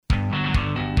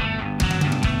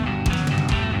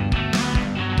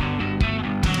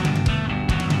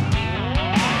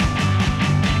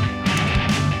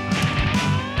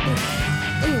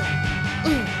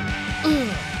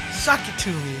to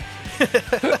me.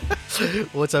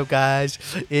 What's up, guys?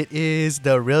 It is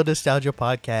the Real Nostalgia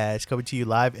Podcast coming to you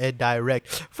live and direct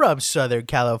from Southern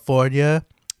California.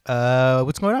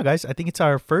 What's going on, guys? I think it's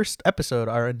our first episode,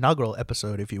 our inaugural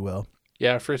episode, if you will.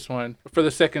 Yeah, first one. For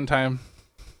the second time.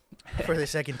 For the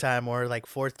second time, or like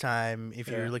fourth time, if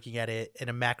you're looking at it in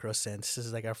a macro sense. This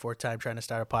is like our fourth time trying to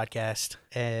start a podcast,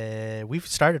 and we've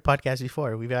started podcasts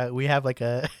before. We have like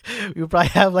we probably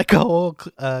have like a whole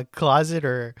closet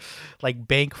or like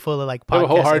bank full of like podcast a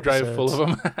whole hard episodes. drive full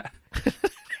of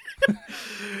them.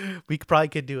 We probably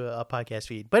could do a podcast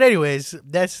feed, but anyways,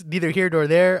 that's neither here nor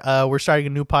there. We're starting a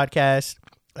new podcast.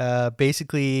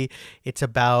 Basically it's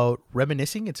about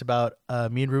reminiscing. It's about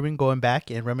me and Ruben going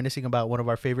back and reminiscing about one of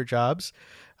our favorite jobs,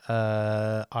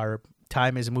 our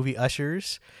time as movie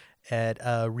ushers at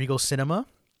Regal Cinema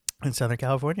in Southern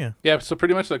California. Yeah, so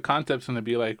pretty much the concept's going to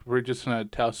be like we're just going to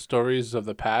tell stories of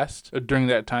the past during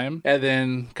that time and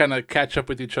then kind of catch up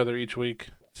with each other each week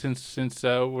since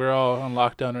we're all on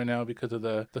lockdown right now because of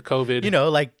the COVID. You know,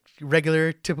 like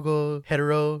regular, typical,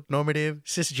 heteronormative,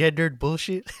 cisgendered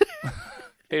bullshit.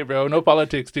 Hey, bro, no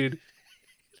politics, dude.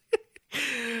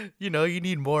 You know, you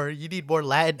need more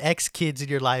Latinx kids in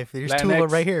your life. There's Latinx. two of them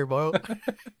right here, bro.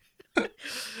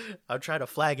 I'm trying to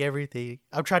flag everything.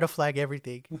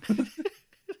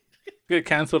 Get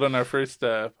canceled on our first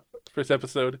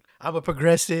episode. I'm a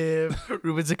progressive.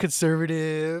 Ruben's a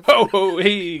conservative. Oh,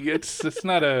 hey, it's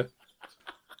not a...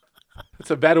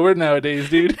 It's a bad word nowadays,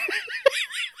 dude.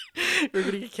 We're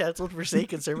going to get canceled for saying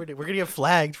conservative. We're going to get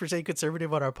flagged for saying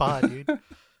conservative on our pod, dude.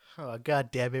 Oh,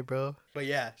 god damn it, bro. But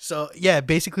yeah,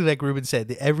 basically like Ruben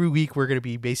said, every week we're going to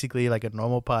be basically like a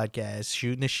normal podcast,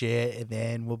 shooting the shit, and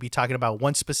then we'll be talking about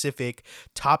one specific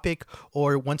topic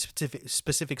or one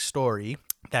specific story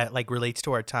that like relates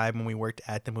to our time when we worked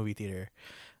at the movie theater.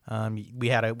 We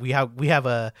have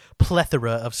a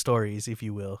plethora of stories, if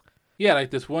you will. Yeah, like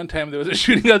this one time there was a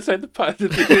shooting outside the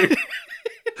theater.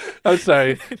 I'm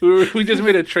sorry. We just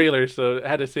made a trailer, so I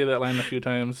had to say that line a few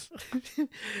times.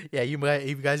 Yeah, you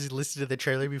guys listened to the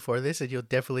trailer before this, and you'll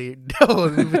definitely know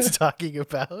what Ruben's talking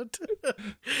about.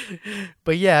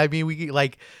 But yeah, I mean,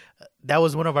 that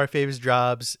was one of our favorite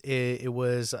jobs. It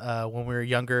was when we were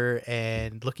younger,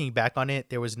 and looking back on it,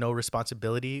 there was no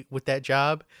responsibility with that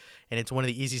job, and it's one of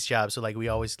the easiest jobs. So like we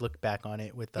always look back on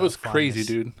it with. It was fondness. crazy,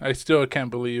 dude. I still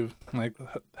can't believe like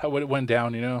how it went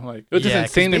down. You know, like it was just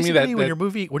insane to me that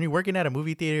when you're working at a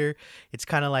movie theater, it's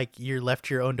kind of like you're left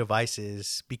to your own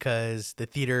devices because the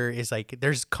theater is like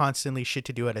there's constantly shit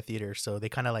to do at a theater, so they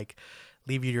kind of like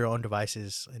leave you to your own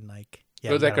devices and like. Yeah,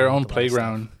 it was like our own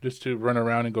playground just to run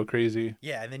around and go crazy.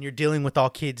 Yeah, and then you're dealing with all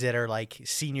kids that are like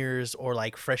seniors or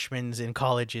like freshmen in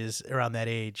colleges around that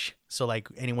age. So like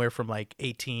anywhere from like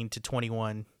 18 to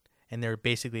 21. And they're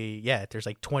basically, there's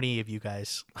like 20 of you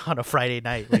guys on a Friday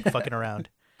night like fucking around.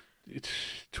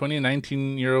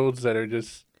 19-year-olds that are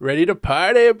just ready to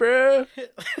party, bro.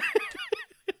 Let's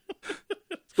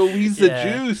go wheeze the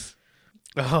juice.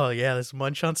 Oh, yeah, let's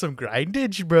munch on some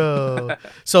grindage, bro.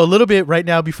 So a little bit right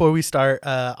now before we start,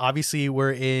 obviously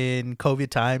we're in COVID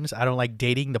times. I don't like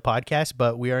dating the podcast,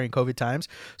 but we are in COVID times.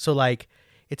 So like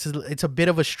it's a bit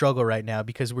of a struggle right now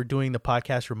because we're doing the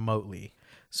podcast remotely.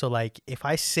 So like if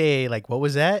I say like, what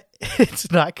was that?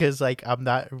 It's not because like I'm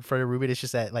not for Ruben. It's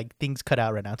just that like things cut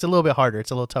out right now. It's a little bit harder.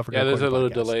 It's a little tougher. Yeah, there's a little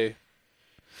delay.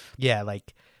 Yeah,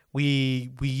 like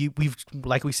we've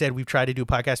like we said, we've tried to do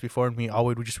podcasts before and we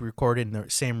always would just record in the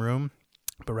same room,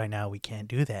 but right now we can't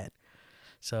do that,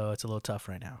 so it's a little tough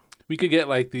right now. We could get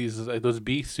like those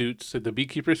bee suits, the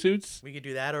beekeeper suits. We could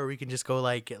do that, or we can just go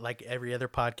like every other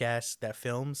podcast that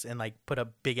films and like put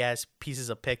up big ass pieces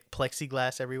of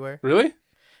plexiglass everywhere. Really?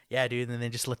 Yeah, dude, and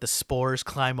then just let the spores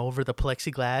climb over the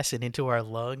plexiglass and into our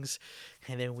lungs,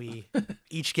 and then we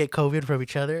each get COVID from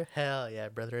each other. Hell yeah,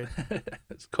 brethren.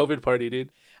 It's COVID party,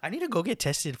 dude. I need to go get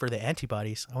tested for the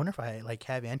antibodies. I wonder if I like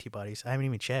have antibodies. I haven't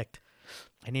even checked.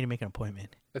 I need to make an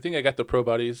appointment. I think I got the pro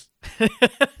bodies.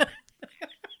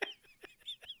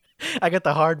 I got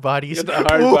the hard bodies. You got the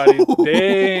hard bodies.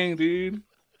 Dang, dude.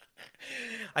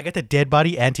 I got the dead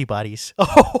body antibodies.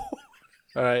 Oh.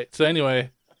 All right. So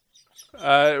anyway,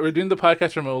 we're doing the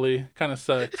podcast remotely. Kind of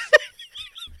sucks,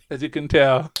 as you can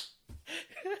tell.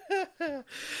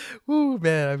 Ooh,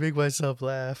 man, I make myself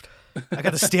laugh. I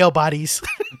got the stale bodies.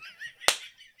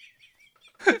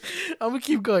 I'm gonna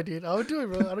keep going, dude. I'm gonna do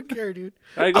it, bro. I don't care, dude.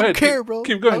 All right, go ahead. Care, bro.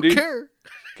 Keep going, dude. I don't care.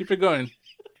 Keep it going.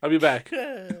 I'll be back.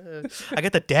 I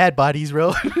got the dad bodies, bro.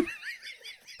 All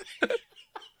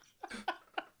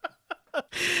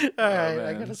right,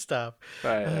 I gotta stop.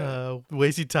 All right.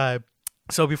 Wasting time.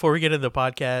 So before we get into the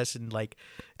podcast and like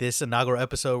this inaugural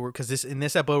episode, because in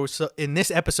this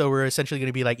episode we're essentially going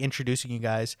to be like introducing you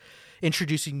guys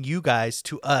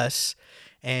to us,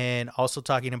 and also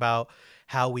talking about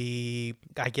how we,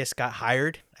 I guess, got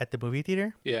hired at the movie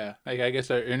theater. Yeah, like I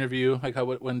guess our interview, like how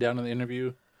it went down in the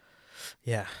interview.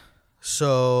 Yeah.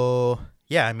 So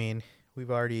yeah, I mean,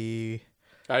 we've already.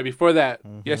 All right, before that,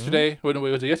 yesterday,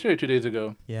 was it yesterday or 2 days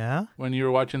ago? Yeah. When you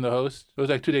were watching The Host? It was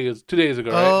like 2 days ago,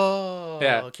 right? Oh,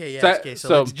 yeah. Okay, yeah. Okay,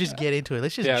 so let's just get into it.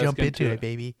 Let's just jump into it,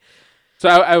 baby. So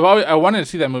I wanted to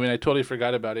see that movie, and I totally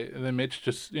forgot about it. And then Mitch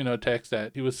just, texted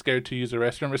that he was scared to use the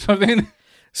restroom or something.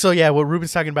 So yeah, what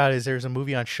Ruben's talking about is there's a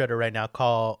movie on Shudder right now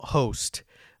called Host.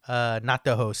 Not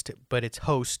The Host, but it's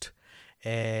Host.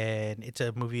 And it's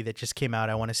a movie that just came out,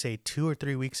 I want to say 2 or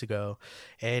 3 weeks ago.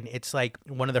 And it's like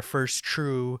one of the first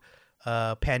true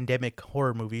pandemic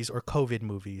horror movies or COVID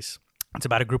movies. It's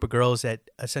about a group of girls that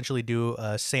essentially do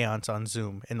a seance on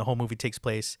Zoom. And the whole movie takes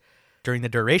place during the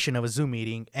duration of a Zoom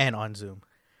meeting and on Zoom.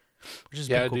 Which is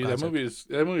yeah, cool dude, concept.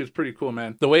 that movie is pretty cool,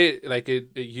 man. The way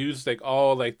it used like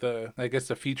all like the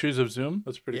features of Zoom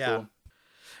was pretty cool.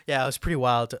 Yeah, it was pretty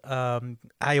wild.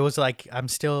 I was like,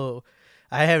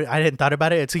 I hadn't thought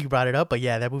about it until you brought it up, but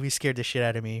yeah, that movie scared the shit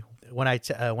out of me. When I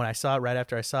saw it, right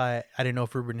after I saw it, I didn't know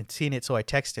if Ruben had seen it, so I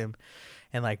texted him,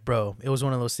 and like, bro, it was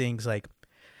one of those things. Like,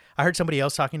 I heard somebody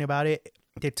else talking about it.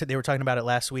 They were talking about it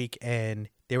last week, and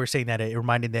they were saying that it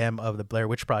reminded them of the Blair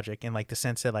Witch Project, and like the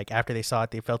sense that like after they saw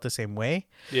it, they felt the same way.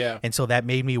 Yeah. And so that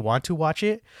made me want to watch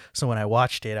it. So when I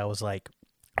watched it, I was like,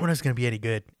 I wonder if it's gonna be any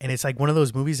good. And it's like one of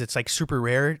those movies that's like super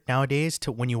rare nowadays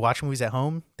to when you watch movies at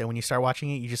home, that when you start watching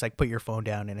it, you just like put your phone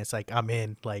down and it's like I'm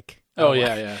in. Like,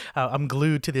 I'm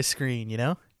glued to this screen, you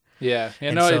know? Yeah.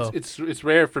 It's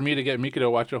rare for me to get Mika to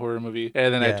watch a horror movie.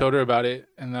 And then I told her about it,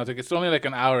 and I was like, it's only like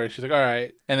an hour. She's like, all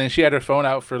right. And then she had her phone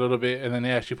out for a little bit, and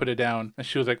then she put it down, and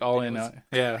she was like all in.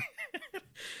 Yeah.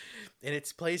 And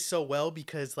it plays so well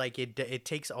because like it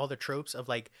takes all the tropes of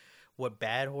like what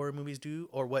bad horror movies do,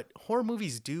 or what horror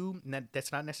movies do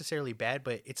that's not necessarily bad,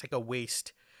 but it's like a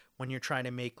waste when you're trying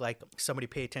to make like somebody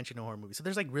pay attention to horror movies. So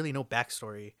there's like really no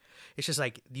backstory. It's just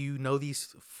like you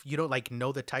don't like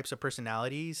know the types of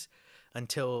personalities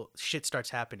until shit starts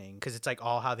happening, because it's like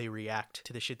all how they react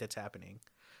to the shit that's happening.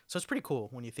 So it's pretty cool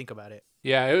when you think about it.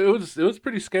 Yeah, it was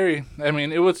pretty scary. I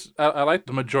mean, I liked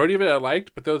the majority of it. I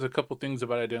liked, but there was a couple things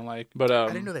about it I didn't like. But I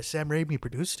didn't know that Sam Raimi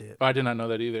produced it. I did not know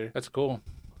that either. That's cool.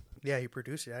 Yeah, he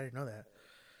produced it. I didn't know that.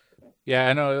 Yeah,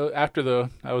 I know.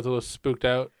 I was a little spooked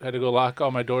out. I had to go lock all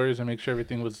my doors and make sure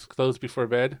everything was closed before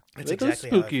bed. That's exactly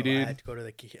spooky, how I felt. Dude. I had to go to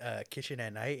the kitchen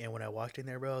at night, and when I walked in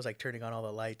there, bro, I was like turning on all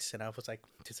the lights, and I was like,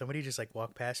 did somebody just like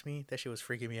walk past me? That shit was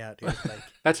freaking me out, dude. Like,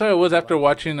 that's how it was after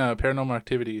watching Paranormal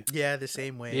Activity. Yeah, the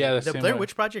same way. Yeah, the Blair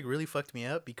Witch Project really fucked me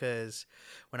up, because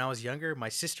when I was younger, my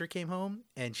sister came home,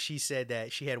 and she said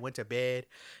that she had went to bed,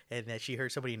 and that she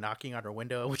heard somebody knocking on her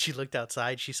window. When she looked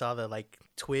outside, she saw the like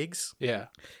twigs. Yeah.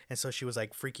 And so she was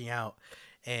like freaking out.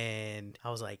 And I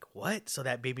was like, what? So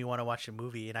that made me want to watch the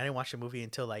movie. And I didn't watch the movie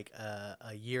until like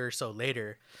a year or so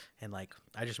later. And like,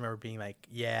 I just remember being like,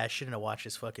 yeah, I shouldn't have watched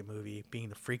this fucking movie, being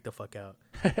the freak the fuck out.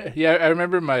 Yeah, I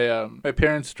remember my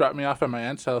parents dropped me off at my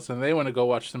aunt's house, and they went to go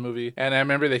watch the movie. And I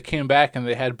remember they came back and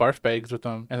they had barf bags with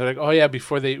them. And they're like, oh yeah,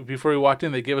 before we walked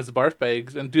in, they gave us barf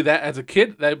bags. And do that as a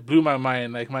kid, that blew my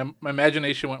mind. Like my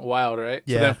imagination went wild, right?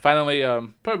 Yeah. So then finally,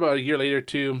 probably about a year later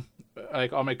too,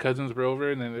 like all my cousins were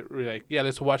over, and then they were like, yeah,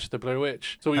 let's watch the Blair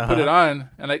Witch. So we put it on,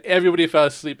 and like everybody fell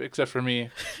asleep except for me.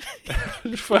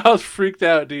 I was freaked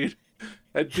out, dude.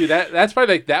 Dude, that's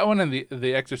probably like that one and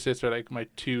the Exorcist are like my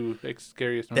two like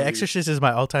scariest movies. The Exorcist is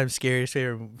my all-time scariest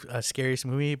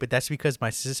movie, but that's because my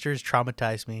sisters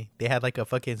traumatized me. They had like a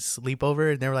fucking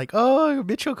sleepover, and they were like, "Oh,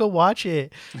 Mitchell, go watch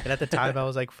it." And at the time, I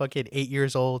was like fucking 8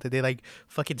 years old, and they like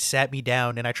fucking sat me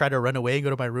down, and I tried to run away and go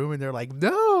to my room, and they're like,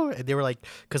 "No!" And they were like,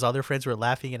 because all their friends were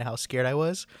laughing at how scared I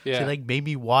was. Yeah. So they like made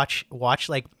me watch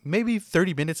like maybe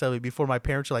 30 minutes of it before my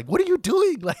parents were like, "What are you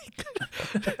doing?" Like.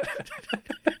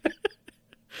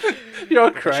 You're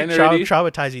all crying already.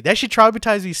 Traumatized me. That shit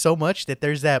traumatized me so much that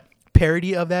there's that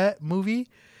parody of that movie,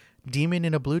 Demon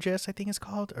in a Blue Dress, I think it's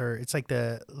called, or it's like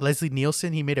the Leslie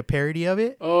Nielsen. He made a parody of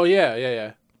it. Oh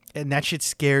yeah. And that shit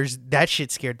scared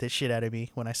the shit out of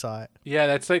me when I saw it. Yeah,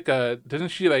 that's like doesn't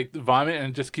she like vomit and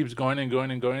it just keeps going and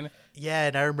going and going? Yeah,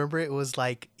 and I remember it was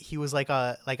like he was like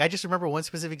I just remember one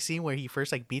specific scene where he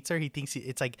first like beats her. He thinks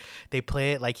it's like they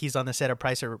play it like he's on the set of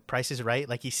Price is Right,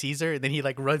 like he sees her, and then he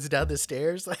like runs down the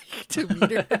stairs like to meet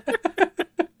her.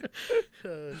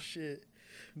 Oh shit.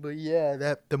 But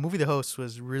yeah, the movie The Host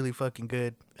was really fucking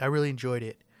good. I really enjoyed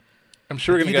it. I'm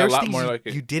sure we're gonna get a lot more like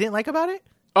it. You didn't like about it?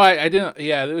 Oh, I didn't.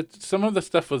 Yeah, some of the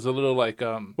stuff was a little like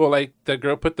well, like the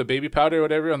girl put the baby powder or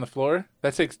whatever on the floor.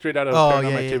 That's like straight out of Oh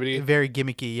Paranormal yeah, Activity. yeah, very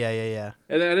gimmicky. Yeah, yeah, yeah.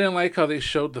 And then I didn't like how they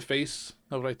showed the face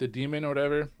of like the demon or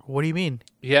whatever. What do you mean?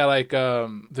 Yeah, like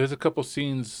there's a couple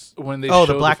scenes when they Oh,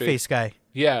 show the blackface guy.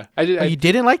 Yeah, I did. Oh, you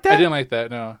didn't like that? I didn't like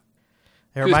that. No.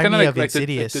 It reminded me of like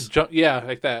Insidious. the jump, yeah,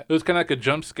 like that. It was kind of like a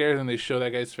jump scare, and they show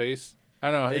that guy's face. I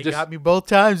don't know. It It just got me both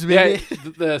times, yeah, baby.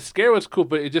 the scare was cool,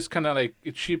 but it just kind of like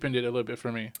it cheapened it a little bit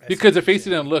for me I see because the what you're face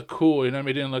didn't look cool. You know, what I mean?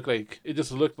 It didn't look like it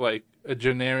just looked like a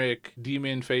generic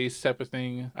demon face type of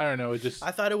thing. I don't know. It just I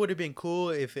thought it would have been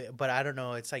cool but I don't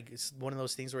know. It's like it's one of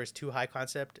those things where it's too high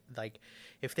concept. Like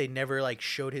if they never like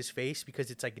showed his face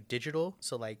because it's like digital,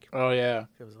 so like oh yeah.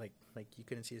 it was like you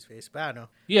couldn't see his face. But I don't know.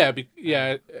 Yeah,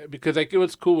 because like it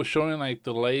was cool with showing like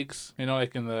the legs, you know,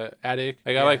 like in the attic.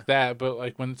 Like I like that, but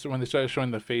like when they started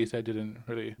showing the face, I didn't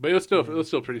really. But it was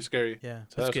still pretty scary. Yeah,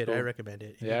 So that's good. cool. I recommend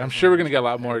it. Yeah, I'm sure we're gonna get a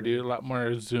lot more, dude. A lot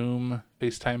more Zoom,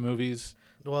 FaceTime movies.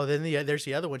 Well, then there's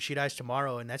the other one, She Dies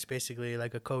Tomorrow, and that's basically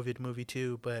like a COVID movie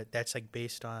too, but that's like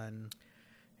based on.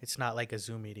 It's not like a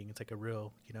Zoom meeting. It's like a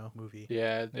real, movie.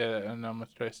 Yeah, and I'm gonna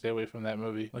try to stay away from that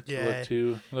movie. Looks Yeah,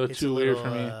 a little too weird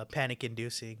for me.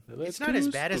 Panic-inducing. little It's not as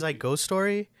too bad as like spooky. Ghost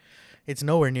Story. It's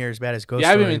nowhere near as bad as Ghost Yeah,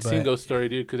 I Story. haven't even seen but- Ghost Story,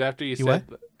 dude. Because after you You said,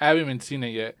 I haven't even seen it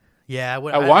yet. Yeah, I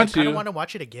want I kind to. of want to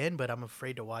watch it again, but I'm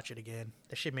afraid to watch it again.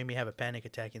 That shit made me have a panic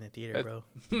attack in the theater, bro.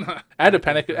 I had a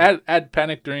panic. I had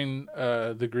panic during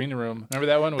the Green Room. Remember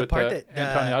that one with part that,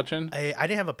 Anton Yelchin? I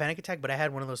didn't have a panic attack, but I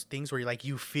had one of those things where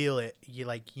you feel it. You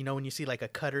when you see like a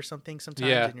cut or something sometimes,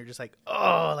 Yeah. and you're just like,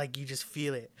 oh, like you just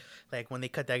feel it. Like when they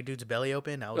cut that dude's belly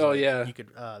open, I was Oh, like, yeah. you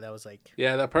could. That was like,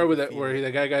 Yeah, that part feel where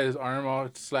the guy got his arm all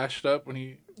slashed up when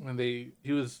he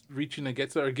was reaching to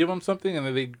get or give him something, and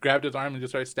then they grabbed his arm and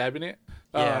just started stabbing it.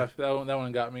 Yeah. That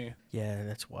one got me. yeah,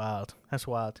 that's wild. That's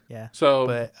wild. Yeah. So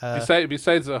But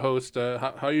besides the host,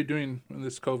 how are you doing in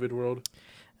this COVID world?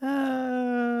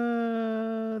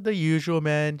 The usual,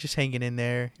 man. Just hanging in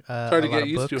there. It's hard a to lot get of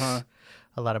used to, books, huh?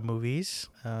 A lot of movies.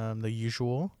 The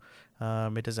usual.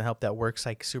 It doesn't help that work's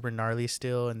like super gnarly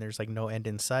still, and there's like no end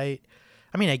in sight.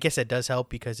 I mean, I guess it does help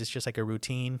because it's just like a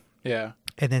routine. Yeah.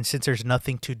 And then since there's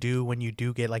nothing to do when you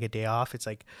do get like a day off, it's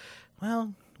like,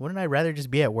 well, wouldn't I rather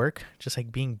just be at work, just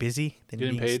like being busy than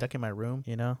Getting being paid. stuck in my room,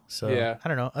 So Yeah. I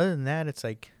don't know. Other than that, it's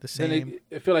like the same. Then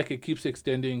I feel like it keeps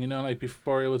extending. You know, like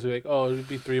before it was like, oh, it would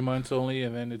be 3 months only,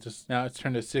 and then now it's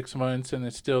turned to 6 months, and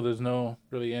it's still there's no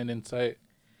really end in sight.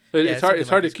 But Yeah, it's hard. looking It's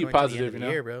hard like to keep going the end positive, of you the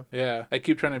know. year, bro. Yeah, I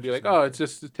keep trying to be like, oh, it's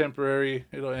just temporary.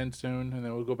 It'll end soon, and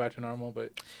then we'll go back to normal. But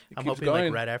it I'm keeps hoping going.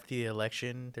 like right after the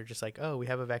election, they're just like, oh, we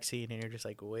have a vaccine, and you're just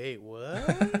like, wait,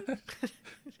 what?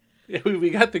 Yeah, we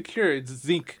got the cure. It's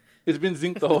zinc. It's been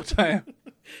zinc the whole time.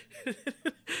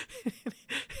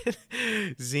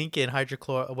 Zinc and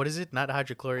hydrochlor. What is it? Not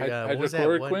hydrochloride. What was that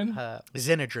one? Hydrochloroquine?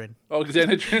 Xenadrin. Oh,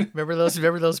 Xenadrin. Remember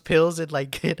those pills in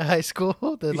in high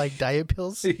school? The like diet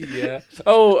pills. Yeah.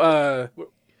 Oh,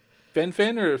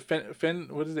 Fen or Fen?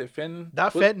 What is it? Fen?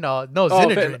 Not what? fentanyl. No, Oh,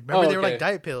 Xenadrin. fent- Remember they were okay. like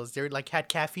diet pills. They were like had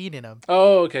caffeine in them.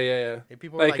 Oh, okay, yeah. And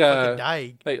people were Like, like fucking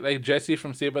dying. Like Jesse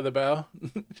from Saved by the Bell.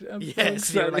 Yes,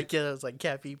 they were like it was like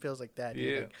caffeine pills like that. dude.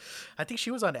 Yeah. Like, I think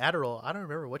she was on Adderall. I don't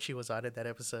remember what she was on in that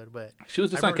episode, but She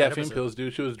was just I on remember that caffeine episode. pills,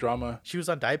 dude. She was drama. She was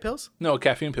on diet pills. No,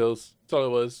 caffeine pills. That's all it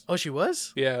was. Oh, she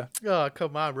was. Yeah. Oh,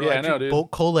 come on, bro. Yeah, I I know, drink dude.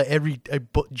 Bolt Cola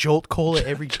Jolt Cola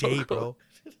every day, bro.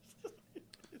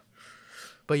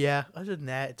 But yeah, other than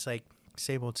that, it's like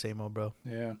same old, bro.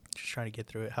 Yeah. Just trying to get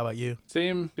through it. How about you?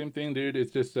 Same thing, dude.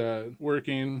 It's just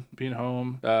working, being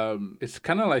home. It's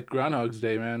kind of like Groundhog's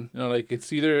Day, man. You know, like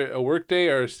it's either a work day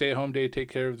or a stay-at-home day. Take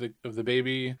care of the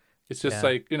baby. It's just Yeah.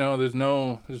 like, there's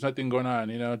nothing going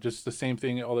on. Just the same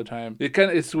thing all the time.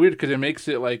 It's weird because it makes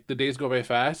it like the days go by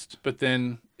fast, but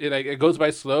then it goes by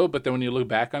slow. But then when you look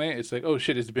back on it, it's like, oh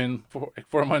shit, it's been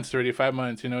 4 months already, 5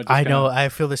 months. Just I kinda- know. I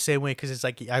feel the same way because it's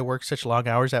like I work such long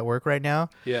hours at work right now.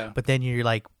 Yeah. But then you're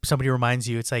like, somebody reminds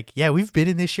you, it's like, yeah, we've been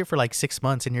in this shit for like 6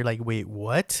 months, and you're like, wait,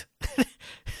 what?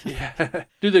 Yeah.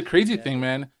 Dude, the crazy thing,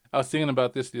 man, I was thinking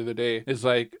about this the other day, is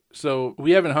like, so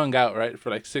we haven't hung out, right, for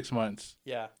like 6 months.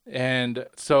 Yeah. And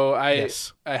so I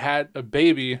had a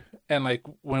baby, and like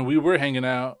when we were hanging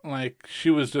out, like she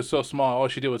was just so small. All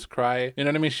she did was cry. You know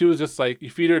what I mean? She was just like, you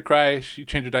feed her, cry, she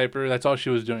changed her diaper. That's all she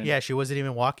was doing. Yeah, she wasn't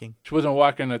even walking. She wasn't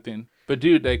walking or nothing. But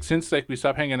dude, like since like we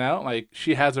stopped hanging out, like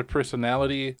she has a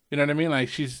personality. You know what I mean? Like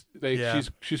she's like Yeah.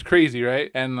 she's crazy,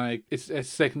 right? And like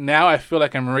it's like now I feel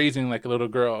like I'm raising like a little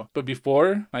girl. But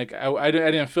before, like I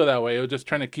didn't feel that way. It was just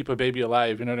trying to keep a baby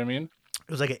alive. You know what I mean?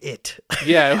 It was like an it.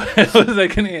 Yeah, it was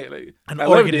like an it. Like, An I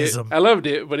organism. loved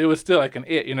it, but it was still like an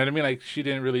it. You know what I mean? Like she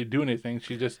didn't really do anything.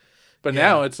 She just But Yeah.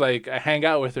 now it's like I hang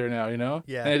out with her now, you know?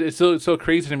 Yeah. And it's so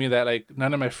crazy to me that like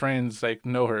none of my friends like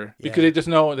know her because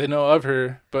Yeah. they know of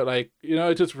her, but like, you know,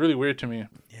 it's just really weird to me.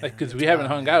 Yeah, Like, because it's we haven't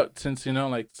wild, hung man. out since, you know,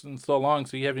 like, since so long,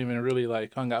 so you haven't even really,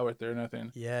 like, hung out with her or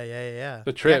nothing. Yeah.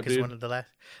 The trip, because dude. one of the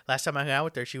last time I hung out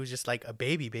with her, she was just like a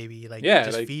baby, like Yeah,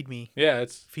 just like- feed me, Yeah,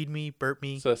 it's burp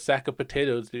me. a sack of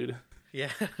potatoes, dude. Yeah,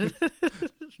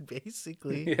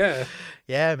 basically. Yeah.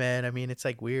 Yeah, man. I mean, it's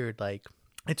like weird. Like,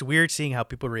 it's weird seeing how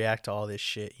people react to all this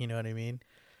shit. You know what I mean?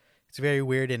 It's very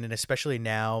weird, and especially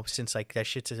now since like that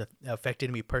shit's affected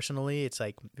me personally. It's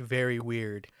like very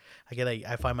weird.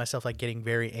 I find myself like getting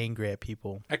very angry at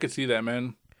people. I could see that,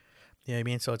 man. You know what I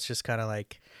mean? So it's just kind of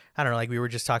like, I don't know, like we were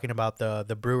just talking about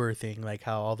the brewer thing, like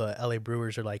how all the LA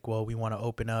brewers are like, well, we want to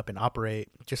open up and operate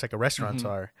just like the restaurants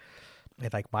are.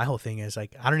 And like my whole thing is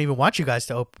like, I don't even want you guys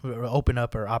to open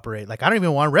up or operate. Like I don't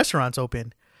even want restaurants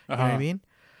open. You know what I mean?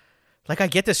 Like I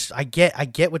get this, I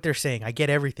get what they're saying. I get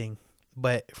everything.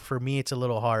 But for me, it's a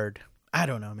little hard. I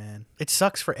don't know, man. It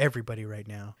sucks for everybody right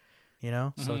now, you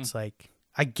know? So it's like,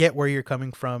 I get where you're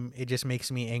coming from. It just makes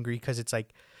me angry because it's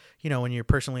like, you know, when you're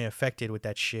personally affected with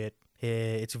that shit,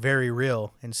 it's very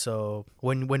real. And so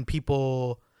when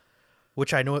people,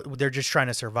 which I know they're just trying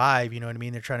to survive, you know what I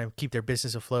mean? They're trying to keep their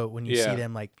business afloat. When you see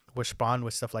them like respond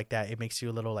with stuff like that, it makes you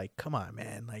a little like, come on,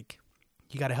 man. Like,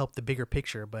 you got to help the bigger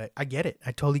picture. But I get it.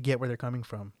 I totally get where they're coming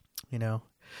from, you know?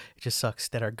 It just sucks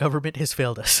that our government has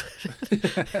failed us.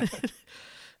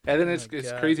 And then it's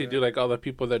God, crazy, bro. dude, like all the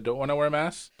people that don't want to wear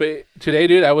masks. But today,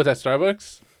 dude, I was at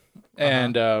Starbucks.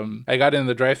 And I got in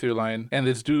the drive-through line, and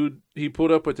this dude, he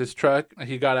pulled up with his truck, and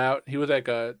he got out. He was like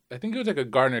I think he was like a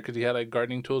gardener because he had like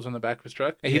gardening tools on the back of his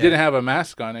truck. And he didn't have a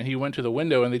mask on, and he went to the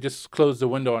window, and they just closed the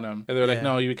window on him. And they're like, Yeah.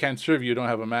 no, you can't serve you don't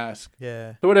have a mask.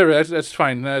 Yeah. So whatever, that's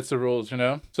fine. That's the rules, you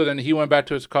know? So then he went back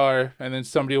to his car, and then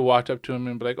somebody walked up to him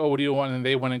and be like, oh, what do you want? And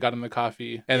they went and got him the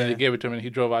coffee, and then Yeah. they gave it to him, and he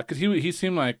drove out. Because he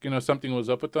seemed like, you know, something was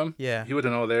up with them. Yeah. He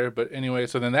wasn't all there, but anyway,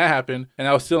 so then that happened, and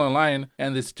I was still in line,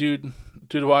 and this dude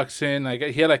walks in, like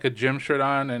he had like a gym shirt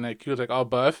on, and like he was like all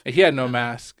buff, and he had no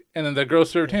mask, and then the girl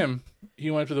served him.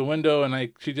 He went to the window, and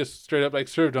like she just straight up like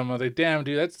served him. I was like, damn,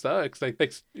 dude, that sucks. Like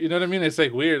you know what I mean? It's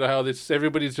like weird how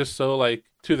everybody's just so like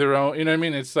to their own. You know what I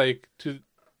mean? It's like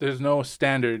there's no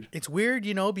standard. It's weird,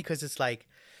 you know, because it's like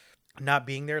not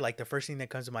being there. Like the first thing that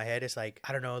comes to my head is like,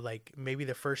 I don't know, like maybe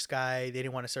the first guy, they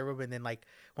didn't want to serve him. And then like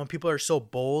when people are so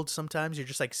bold, sometimes you're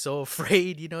just like so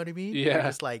afraid, you know what I mean? Yeah. You're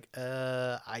just like,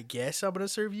 I guess I'm going to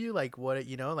serve you. Like what,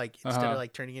 you know, like instead of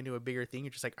like turning into a bigger thing,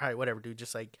 you're just like, all right, whatever, dude.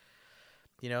 Just like,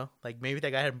 you know, like maybe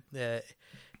that guy had,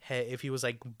 if he was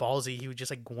like ballsy, he would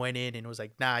just like went in and was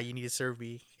like, nah, you need to serve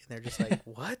me. And they're just like,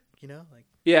 what? You know, like,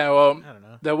 Yeah, well, I don't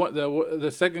know. The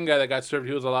second guy that got served,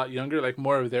 he was a lot younger, like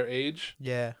more of their age.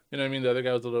 Yeah. You know what I mean? The other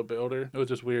guy was a little bit older. It was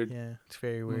just weird. Yeah. It's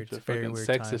very weird. Bunch It's of very fucking weird.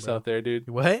 sexists Time, out there, dude.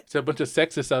 bro. What? It's a bunch of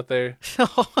sexists out there.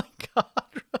 Oh my god.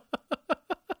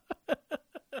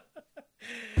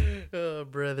 Oh,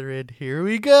 brethren, here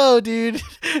we go, dude.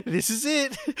 This is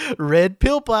it. Red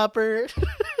pill popper.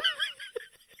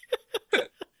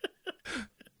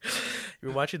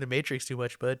 You're watching The Matrix too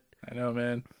much, bud. I know,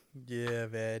 man. Yeah,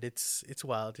 man. It's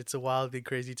wild. It's a wild and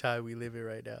crazy time we live in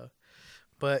right now.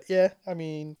 But yeah, I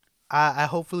mean, I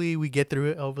hopefully we get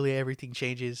through it. Hopefully everything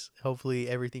changes. Hopefully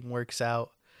everything works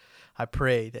out. I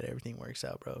pray that everything works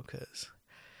out, bro, because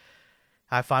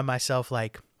I find myself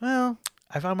like,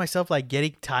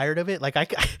 getting tired of it. Like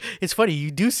it's funny. You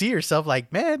do see yourself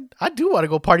like, man, I do want to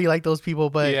go party like those people,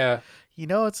 but Yeah. you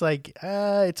know, it's like,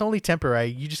 it's only temporary.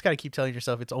 You just got to keep telling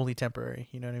yourself it's only temporary.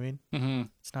 You know what I mean? Mm-hmm.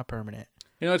 It's not permanent.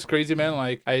 You know, it's crazy, man.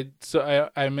 Like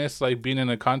I miss like being in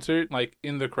a concert, like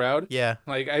in the crowd. Yeah.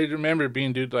 Like I remember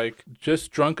being, dude, like just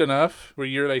drunk enough where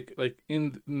you're like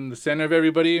in the center of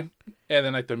everybody, and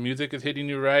then like the music is hitting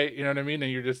you right. You know what I mean?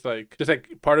 And you're just like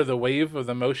part of the wave of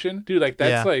the motion, dude. Like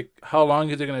that's like how long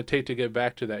is it gonna take to get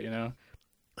back to that? You know?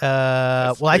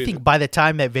 Well, I crazy. think by the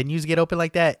time that venues get open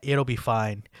like that, it'll be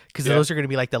fine because those are going to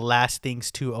be like the last things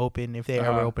to open if they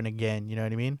ever open again. You know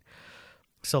what I mean?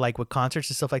 So like with concerts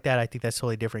and stuff like that, I think that's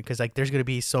totally different because like there's going to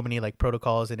be so many like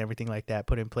protocols and everything like that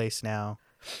put in place now.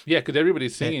 Yeah, because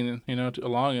everybody's singing, you know,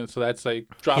 along, and so that's like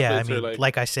droplets Yeah, I mean, or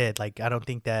like I said, like I don't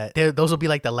think that those will be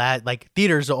like the last. Like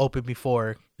theaters will open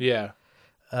before yeah.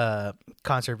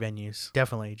 concert venues,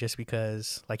 definitely, just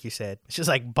because like you said, it's just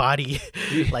like body,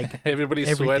 like everybody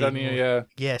sweat on you. everything. Yeah.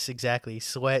 Yes, exactly.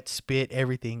 Sweat, spit,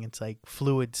 everything. It's like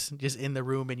fluids just in the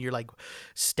room, and you're like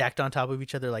stacked on top of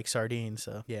each other like sardines.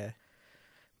 So yeah,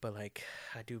 but like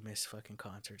I do miss fucking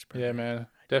concerts, bro. Yeah, man.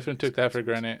 Definitely took that for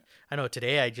granted. I know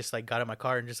today I just like got in my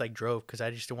car and just like drove because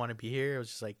I just didn't want to be here. I was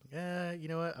just like, you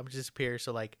know what? I'm just here.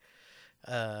 So like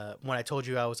when I told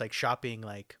you I was like shopping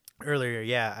like earlier,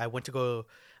 yeah, I went to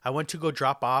go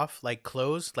drop off like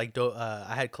clothes, like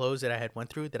I had clothes that I had went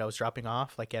through that I was dropping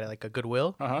off like at like a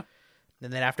Goodwill. Uh-huh.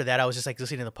 And then after that, I was just like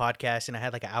listening to the podcast, and I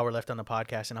had like an hour left on the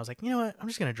podcast, and I was like, you know what, I'm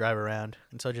just gonna drive around,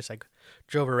 and so I just like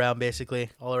drove around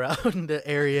basically all around the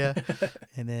area,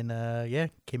 and then yeah,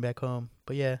 came back home.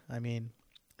 But yeah, I mean,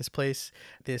 this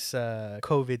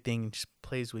COVID thing just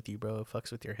plays with you, bro. It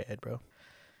fucks with your head, bro.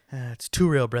 It's too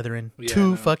real, brethren. Yeah,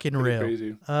 too no, fucking pretty real.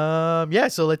 crazy. Yeah.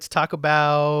 So let's talk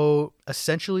about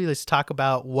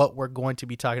what we're going to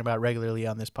be talking about regularly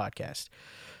on this podcast.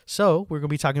 So we're going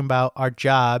to be talking about our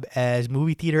job as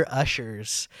movie theater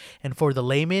ushers. And for the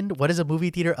layman, what does a movie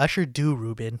theater usher do,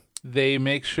 Ruben? They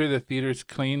make sure the theater's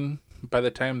clean by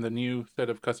the time the new set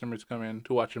of customers come in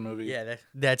to watch a movie. Yeah,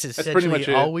 that's essentially pretty much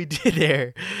all it. we did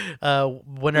there.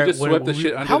 Swept the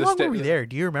shit under how the long were we there?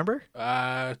 Do you remember?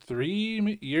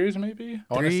 3 years maybe.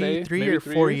 I want to say three maybe or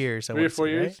 4 years. 3 or 4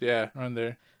 years. Right? Yeah, around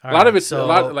there. All a lot right, of it's so... a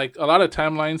lot of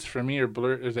timelines for me are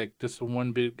blurred. There's like just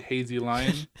one big hazy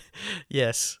line.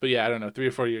 Yes. But yeah, I don't know. 3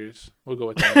 or 4 years. We'll go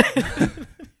with that.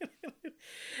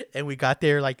 And we got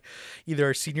there like either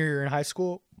our senior year in high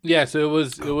school. Yeah, so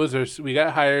we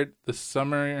got hired the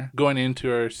summer going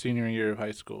into our senior year of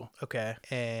high school. Okay.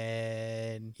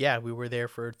 And yeah, we were there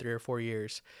for 3 or 4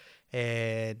 years.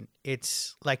 And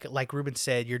it's like Ruben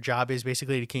said, your job is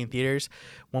basically to clean theaters.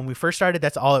 When we first started,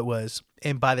 that's all it was.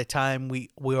 And by the time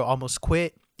we were almost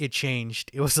quit, it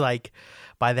changed. It was like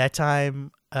by that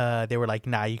time, they were like,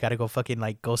 nah, you got to go fucking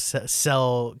like go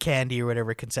sell candy or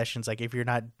whatever concessions. Like if you're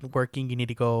not working, you need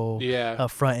to go up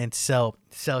front and sell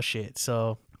shit.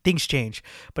 So things change.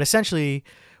 But essentially,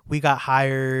 we got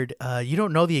hired. You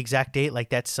don't know the exact date,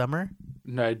 like that summer?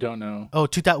 No, I don't know. Oh,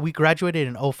 we graduated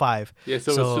in 2005. Yeah,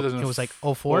 so it was like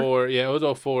 2004? Yeah, it was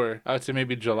 2004. I would say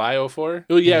maybe July 2004.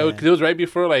 Oh, yeah, because it was right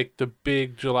before like the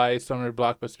big July summer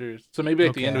blockbusters. So maybe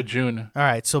like the end of June. All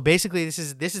right, so basically this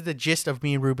is the gist of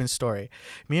me and Ruben's story.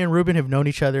 Me and Ruben have known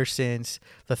each other since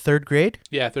the 3rd grade.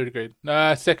 Yeah, 3rd grade.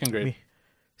 2nd grade.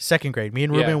 Second grade. Me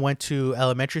and Ruben went to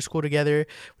elementary school together.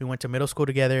 We went to middle school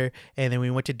together, and then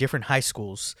we went to different high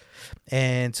schools.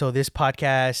 And so this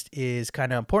podcast is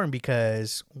kind of important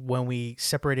because when we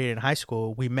separated in high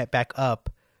school, we met back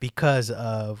up because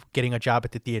of getting a job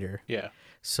at the theater. Yeah.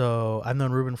 So I've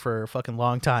known Ruben for a fucking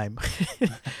long time.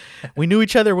 We knew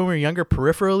each other when we were younger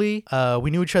peripherally.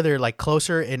 We knew each other like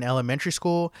closer in elementary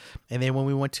school. And then when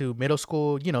we went to middle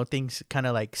school, you know, things kind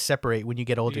of like separate when you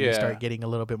get older. You start getting a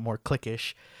little bit more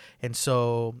cliquish. And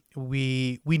so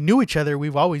we knew each other.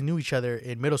 We've always knew each other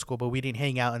in middle school, but we didn't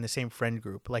hang out in the same friend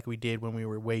group like we did when we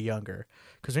were way younger.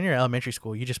 Because when you're in elementary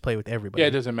school, you just play with everybody. Yeah,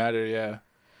 it doesn't matter. Yeah.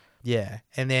 Yeah.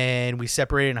 And then we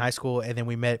separated in high school, and then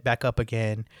we met back up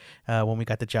again when we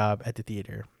got the job at the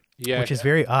theater. Yeah. Which is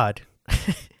very odd.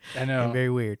 I know. And very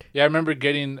weird. Yeah, I remember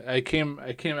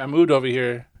I moved over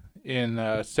here in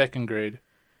 2nd grade.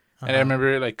 And I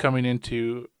remember like coming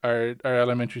into our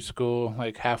elementary school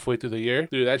like halfway through the year.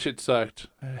 Dude, that shit sucked.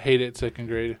 I hated 2nd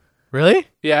grade. Really?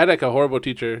 Yeah, I had like a horrible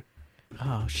teacher.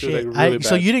 Oh shit! Like, really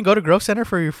so you didn't go to Grove Center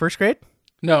for your 1st grade?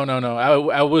 No.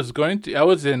 I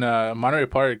was in Monterey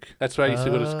Park. That's where I used to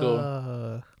go to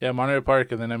school. Yeah, Monterey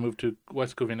Park, and then I moved to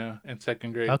West Covina in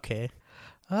 2nd grade. Okay.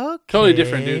 Totally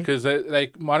different, dude. Because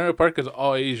like Monterey Park is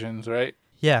all Asians, right?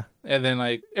 Yeah. And then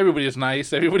like everybody is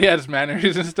nice, everybody has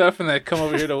manners and stuff, and then come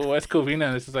over here to West Covina,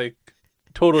 and it's just like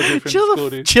total different school,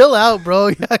 dude. Chill out, bro.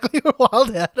 You act like we're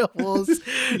wild animals.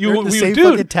 You're in the same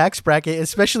fucking tax bracket,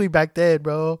 especially back then,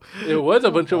 bro. It was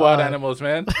a bunch of wild animals,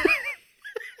 man.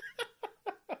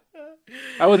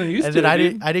 I wasn't used to it. And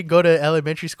then I didn't go to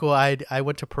elementary school. I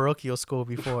went to parochial school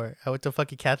before. I went to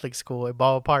fucking Catholic school in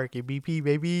Ball Park in BP,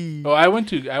 baby. Oh, I went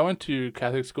to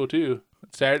Catholic school too.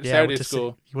 Saturday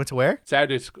school. You went to where?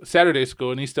 Saturday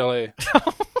school in East LA.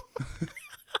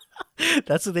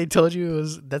 That's what they told you.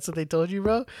 That's what they told you,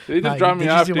 bro. They just dropped me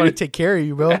off. They just want to take care of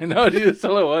you, bro. I know, dude. That's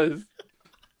all it was.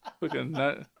 Fucking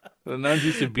the nuns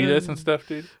used to beat us and stuff,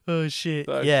 dude. Oh shit.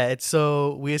 Sucks. Yeah. It's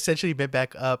so we essentially met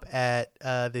back up at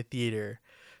the theater.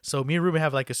 So me and Ruben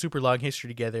have like a super long history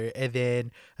together, and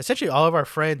then essentially all of our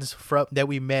friends that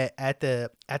we met at the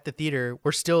theater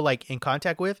we're still like in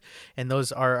contact with, and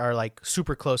those are our like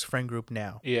super close friend group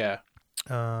now. Yeah.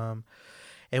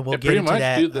 And we'll get into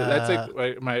that. Dude, that's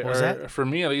like for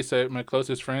me at least, my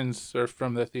closest friends are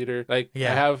from the theater. Like I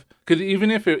have, because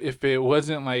even if it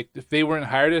wasn't like if they weren't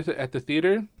hired at the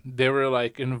theater, they were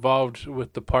like involved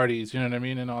with the parties, you know what I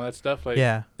mean, and all that stuff. Like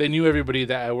they knew everybody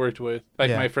that I worked with.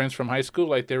 Like my friends from high school,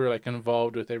 like they were like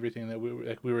involved with everything that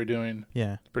we were doing.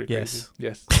 Yeah, pretty crazy.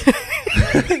 Yes.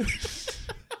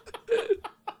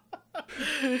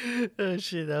 Oh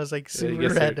shit, that was like super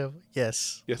yes, sir. random.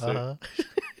 Yes. Yes, sir. Uh-huh.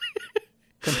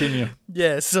 Continue.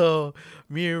 Yeah, so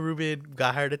me and Ruben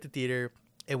got hired at the theater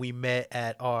and we met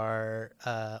at our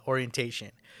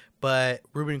orientation. But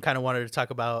Ruben kind of wanted to talk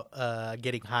about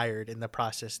getting hired in the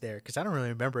process there because I don't really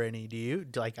remember any. Do you?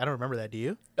 Like, I don't remember that. Do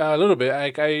you? A little bit.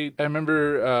 Like I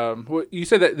remember. You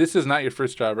said that this is not your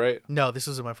first job, right? No, this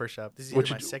wasn't my first job. This is What either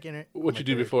you my do- second or What my you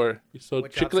do third. before? You sold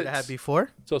What jobs did I have chiclets. before?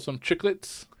 Sold some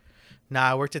chiclets. Nah,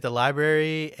 I worked at the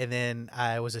library and then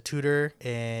I was a tutor.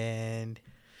 And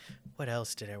what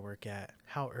else did I work at?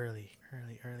 How early?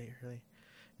 Early.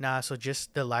 Nah, so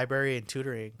just the library and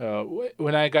tutoring.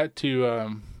 When I got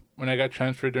to when I got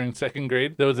transferred during second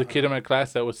grade, there was a kid in my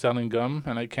class that was selling gum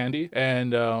and like candy,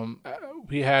 and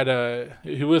we had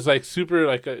he was like super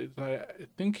like I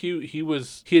think he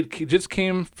just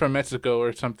came from Mexico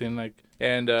or something like,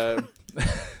 and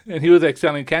and he was like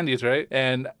selling candies, right?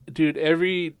 And dude,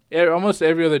 almost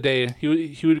every other day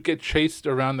he would get chased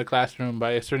around the classroom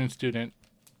by a certain student.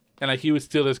 And like he would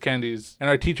steal his candies, and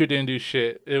our teacher didn't do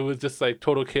shit. It was just like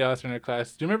total chaos in our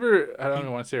class. Do you remember? I don't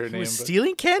even want to say her He name. was But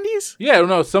stealing candies? yeah,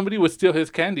 no, somebody would steal his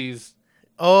candies.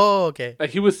 Oh, okay. Like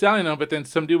he was selling them, but then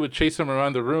some dude would chase him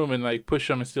around the room and like push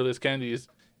him and steal his candies.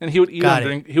 And he would eat Got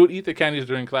them it. he would eat the candies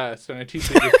during class, and our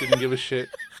teacher just didn't give a shit.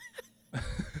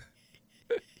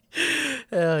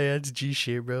 Hell yeah, it's G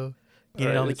shit, bro.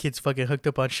 Getting all the it's- kids fucking hooked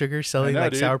up on sugar, selling know,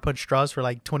 like dude. Sour Punch straws for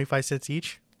like 25 cents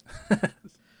each.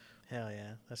 Hell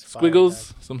yeah, that's fire,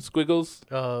 Squiggles, some squiggles,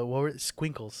 dog. What were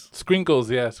Squinkles? sprinkles,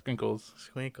 yeah, sprinkles.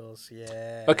 Squinkles,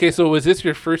 yeah. Okay, so was this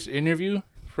your first interview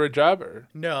for a job or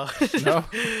No. no?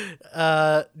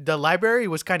 The library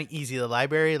was kind of easy. The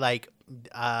library, like,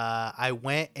 I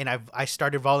went and I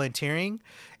started volunteering,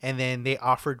 and then they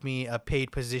offered me a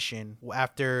paid position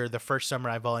after the first summer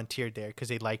I volunteered there because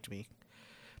they liked me.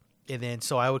 And then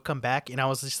so I would come back, and I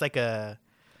was just like I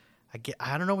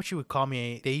don't know what you would call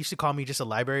me. They used to call me just a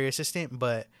library assistant,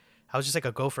 but I was just like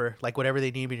a gopher, like whatever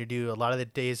they needed me to do. A lot of the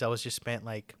days I was just spent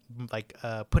like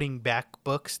putting back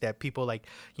books that people like,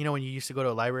 you know, when you used to go to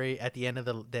a library at the end of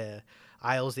the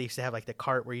aisles, they used to have like the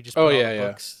cart where you just put all the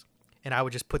books, and I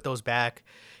would just put those back.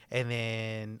 And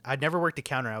then I'd never work the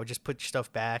counter. I would just put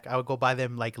stuff back. I would go buy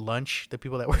them like lunch, the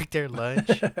people that work there lunch,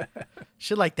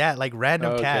 shit like that, like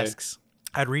random Okay. tasks.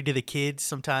 I'd read to the kids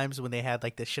sometimes when they had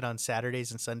like the shit on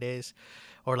Saturdays and Sundays,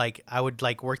 or like I would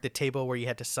like work the table where you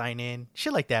had to sign in,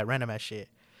 shit like that, random ass shit.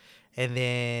 And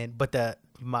then, but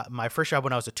my first job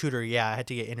when I was a tutor, yeah, I had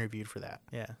to get interviewed for that,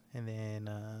 yeah. And then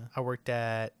I worked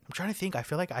at. I'm trying to think. I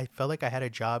felt like I had a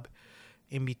job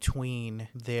in between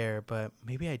there, but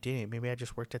maybe I didn't. Maybe I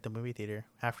just worked at the movie theater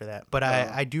after that. But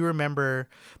I do remember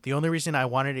the only reason I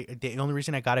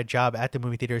got a job at the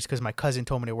movie theater is because my cousin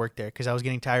told me to work there because I was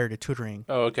getting tired of tutoring.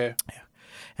 Oh, okay.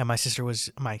 And my cousin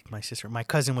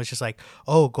was just like,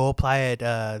 "Oh, go apply at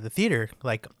the theater.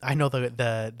 Like, I know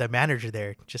the manager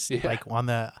there. Just Yeah. like on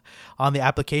the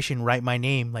application, write my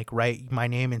name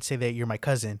and say that you're my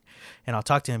cousin, and I'll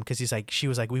talk to him because she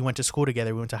was like, we went to school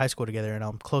together, we went to high school together, and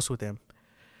I'm close with him.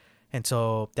 And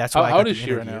so that's why. How old is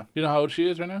she right now? You know how old she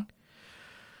is right now?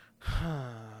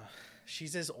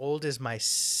 She's as old as my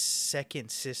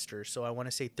second sister, so I want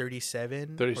to say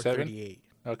 37 or 37? 38.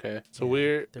 Okay. So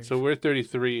Yeah, we're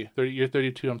 33. You're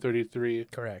 32, I'm 33.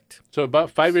 Correct. So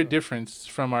about 5-year difference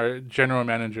from our general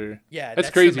manager. Yeah, That's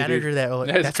the crazy, manager dude.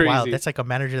 that's That's wild. crazy. That's like a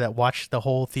manager that watched the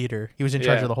whole theater. He was in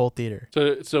charge Yeah. of the whole theater.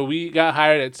 So we got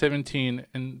hired at 17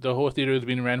 and the whole theater was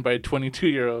being ran by a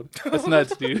 22-year-old. That's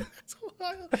nuts, dude.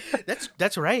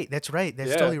 That's right. That's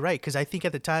Yeah. totally right. Because I think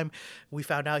at the time we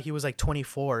found out he was like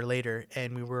 24 later,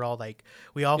 and we were all like,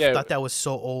 Yeah. thought that was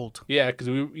so old. Yeah,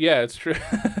 it's true.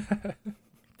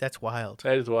 That's wild.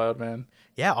 That is wild, man.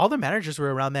 Yeah, all the managers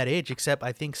were around that age except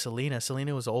I think Selena.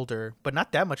 Selena was older, but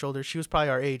not that much older. She was probably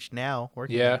our age now,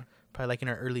 working. Yeah. Probably like in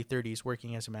her early 30s,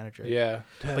 working as a manager. Yeah.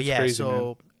 But That's yeah, crazy, so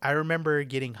man. I remember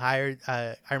getting hired.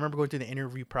 I remember going through the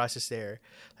interview process there.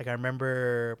 Like I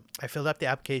remember I filled up the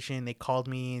application. They called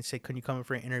me and said, "Can you come in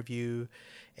for an interview?"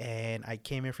 And I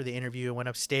came in for the interview and went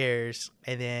upstairs.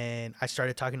 And then I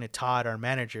started talking to Todd, our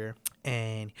manager.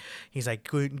 And he's like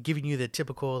giving you the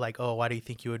typical like, "Oh, why do you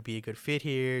think you would be a good fit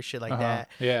here?" Shit like that.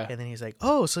 Yeah. And then he's like,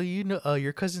 "Oh, so you know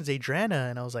your cousin's Adriana?"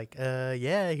 And I was like,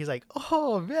 yeah." He's like,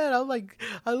 "Oh man," I'm like,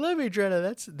 "I love Adriana.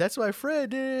 That's my friend.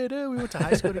 Da, da. We went to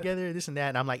high school together. This and that."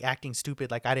 And I'm like acting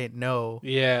stupid, like I didn't know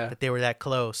Yeah. that they were that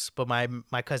close. But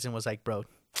my cousin was like, "Bro,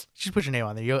 just put your name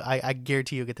on there. I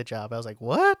guarantee you'll get the job. I was like,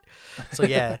 what? So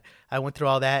yeah, I went through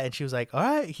all that, and she was like, all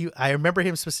right. I remember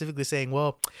him specifically saying,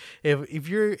 well, if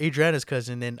you're Adriana's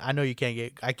cousin, then I know you can't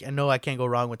get. I know I can't go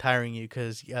wrong with hiring you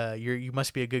because you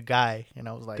must be a good guy. And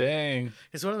I was like, dang.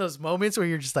 It's one of those moments where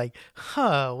you're just like,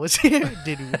 huh?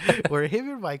 Were him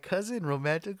and my cousin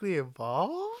romantically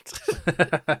involved?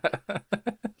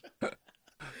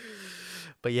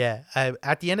 But yeah,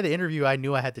 at the end of the interview, I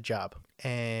knew I had the job,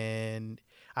 and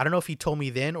I don't know if he told me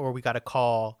then or we got a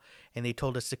call and they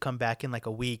told us to come back in like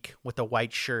a week with a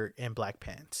white shirt and black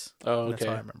pants. Oh, okay. That's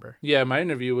all I remember. Yeah, my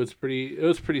interview was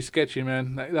pretty sketchy,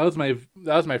 man. That was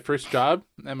my first job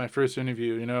and my first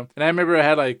interview, you know. And I remember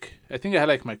I think I had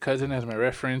like my cousin as my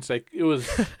reference. Like it was,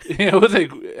 it was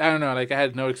like I don't know, like I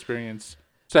had no experience.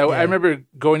 So I remember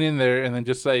going in there and then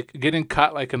just like getting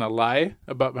caught like in a lie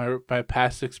about my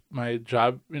past my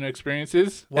job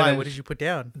experiences. Why? What did you put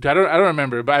down? I don't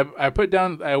remember, but I put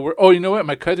down oh, you know what?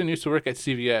 My cousin used to work at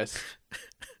CVS,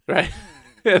 right?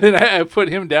 And then I put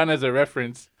him down as a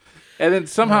reference. And then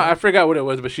somehow I forgot what it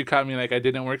was, but she caught me like I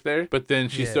didn't work there. But then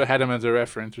she still had him as a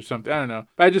reference or something. I don't know.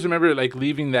 But I just remember like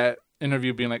leaving that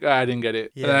interview being like, I didn't get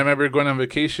it. Yeah. And then I remember going on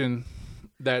vacation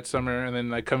that summer and then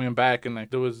like coming back and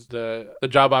like there was the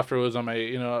job offer was on my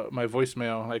my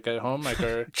voicemail like at home, like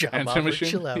our job answer offer, machine.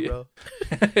 Chill out, bro.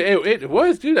 it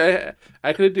was, dude.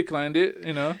 I could have declined it,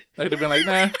 I could have been like,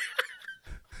 nah, I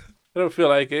don't feel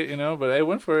like it, but I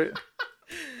went for it.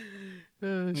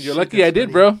 You're lucky I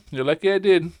did, bro. You're lucky I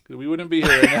did. We wouldn't be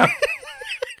here right now.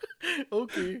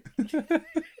 Okay.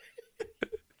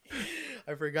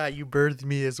 I forgot you birthed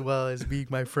me as well as being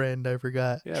my friend. I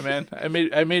forgot. Yeah, man. I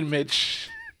made Mitch.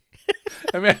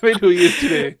 I made who he is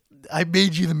today. I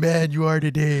made you the man you are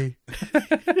today.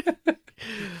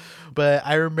 But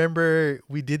I remember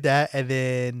we did that, and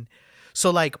then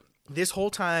so like this whole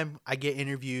time I get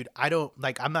interviewed, I'm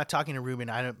not talking to Ruben.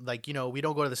 I don't we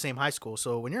don't go to the same high school.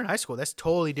 So when you're in high school, that's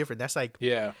totally different. That's like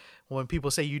when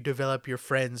people say you develop your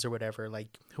friends or whatever,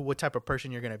 like what type of person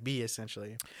you're going to be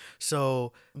essentially.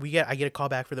 So I get a call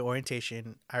back for the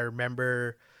orientation. I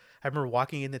remember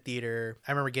walking in the theater.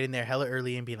 I remember getting there hella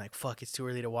early and being like, fuck, it's too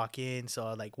early to walk in. So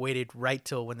I like waited right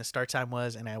till when the start time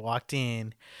was, and I walked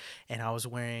in and I was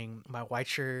wearing my white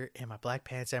shirt and my black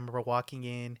pants. I remember walking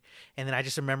in, and then I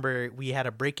just remember we had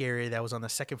a break area that was on the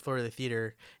second floor of the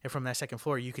theater, and from that second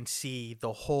floor you can see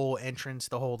the whole entrance,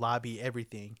 the whole lobby,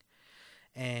 everything.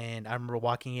 And I remember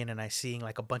walking in and I seeing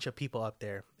like a bunch of people up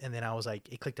there, and then I was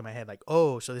like, it clicked in my head like,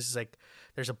 oh, so this is like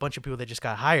there's a bunch of people that just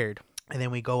got hired. And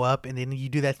then we go up, and then you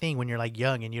do that thing when you're like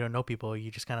young and you don't know people.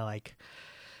 You just kind of like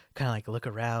look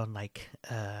around, like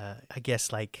I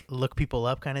guess like look people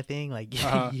up kind of thing. Like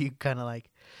you kind of like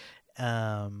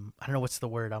I don't know what's the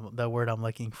word I'm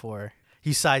looking for.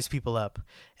 You size people up.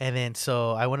 And then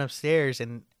so I went upstairs,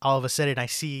 and all of a sudden I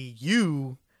see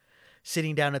you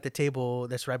sitting down at the table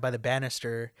that's right by the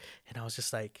banister, and I was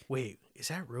just like, wait, is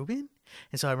that Ruben?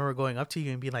 And so I remember going up to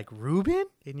you and being like, Ruben?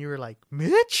 And you were like,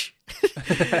 Mitch?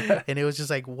 And it was just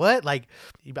like, what? Like,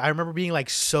 I remember being like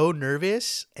so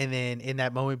nervous, and then in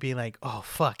that moment being like, oh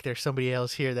fuck, there's somebody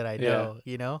else here that I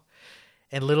know,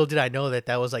 And little did I know that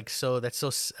was like that's so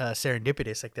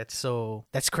serendipitous. Like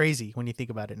that's crazy when you think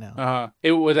about it now.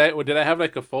 Did I have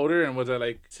like a folder, and was I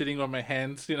like sitting on my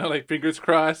hands, like fingers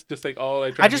crossed, just like all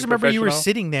like. I just remember you were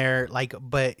sitting there, like,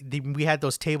 we had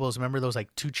those tables. Remember those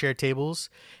like 2-chair tables,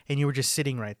 and you were just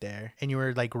sitting right there, and you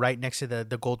were like right next to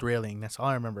the gold railing. That's all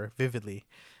I remember vividly.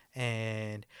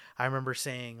 And I remember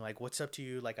saying like, "What's up to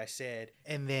you?" Like I said,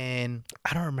 and then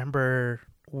I don't remember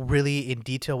really in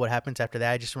detail what happens after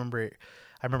that.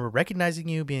 I remember recognizing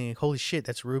you, being like, holy shit,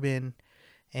 that's Ruben.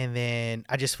 And then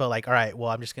I just felt like, all right, well,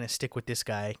 I'm just going to stick with this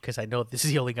guy because I know this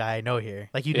is the only guy I know here.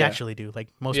 Like you naturally do, like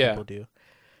most people do.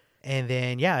 And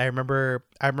then, I remember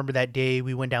that day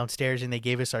we went downstairs and they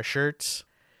gave us our shirts.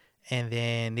 And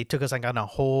then they took us like on a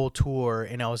whole tour.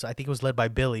 And I think it was led by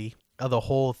Billy of the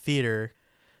whole theater.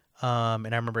 And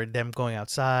I remember them going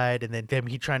outside, and then him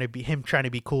trying to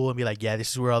be cool and be like, yeah, this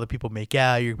is where all the people make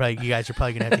out. You guys are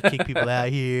probably gonna have to kick people out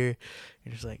here.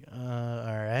 You're just like, all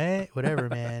right, whatever,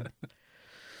 man.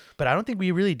 But I don't think we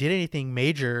really did anything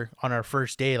major on our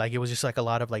first day. Like it was just like a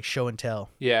lot of like show and tell.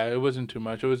 Yeah, it wasn't too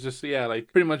much. It was just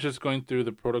like pretty much just going through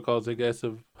the protocols, I guess,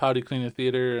 of how to clean a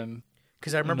theater and.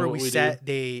 Because I You know remember what we we sat.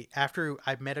 They after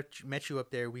I met you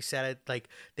up there, we sat at like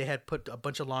they had put a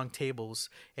bunch of long tables,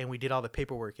 and we did all the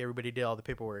paperwork. Everybody did all the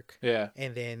paperwork, Yeah.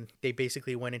 and then they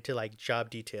basically went into like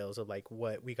job details of like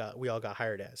what we all got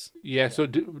hired as. Yeah. So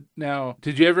now,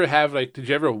 did you ever have like, did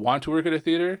you ever want to work at a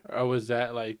theater, or was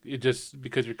that like it just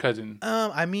because your cousin?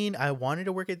 I mean, I wanted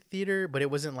to work at the theater, but it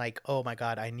wasn't like, oh my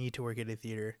god, I need to work at a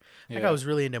theater. Like Yeah. I was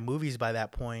really into movies by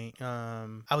that point.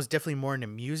 I was definitely more into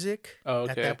music Oh,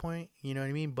 at okay. that point. You know what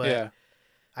I mean? But Yeah.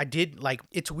 I did like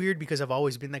it's weird because I've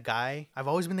always been the guy. I've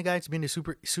always been the guy that's been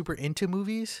super into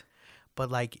movies,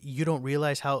 but like you don't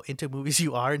realize how into movies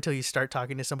you are until you start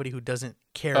talking to somebody who doesn't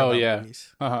care Oh about yeah.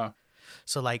 movies. Uh-huh.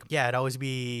 So like yeah, I'd always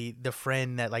be the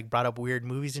friend that like brought up weird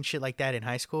movies and shit like that in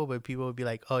high school, but people would be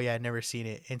like, "Oh yeah, I'd never seen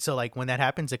it." And so like when that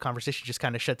happens, the conversation just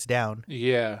kind of shuts down.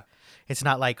 Yeah. It's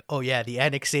not like, "Oh yeah, the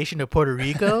annexation of Puerto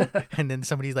Rico," and then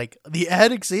somebody's like, "The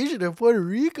annexation of Puerto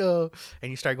Rico," and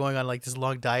you start going on like this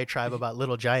long diatribe about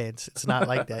Little Giants. It's not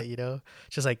like that, you know.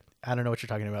 It's just like, I don't know what you're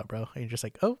talking about, bro. And you're just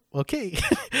like, "Oh, okay."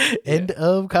 End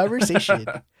of conversation.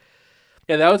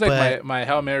 Yeah, that was like But- my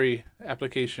Hail Mary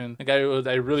application. Like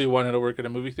I really wanted to work at a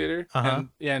movie theater, Uh-huh.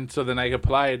 and so then I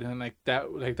applied, and like that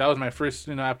was my first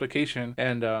application,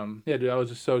 and yeah, dude, I was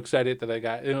just so excited that I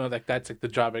got like that's like the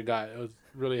job I got. I was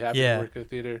really happy Yeah. to work at a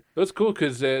theater. It was cool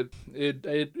because it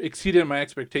exceeded my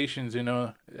expectations, in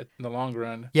the long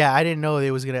run. Yeah, I didn't know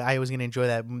I was gonna enjoy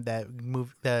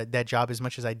that job as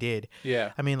much as I did.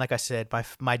 Yeah, I mean, like I said,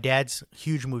 my dad's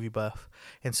huge movie buff,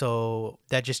 and so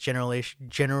that just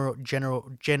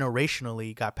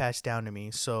generationally got passed down to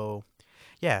me. So,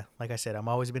 yeah, like I said, I'm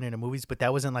always been into movies, but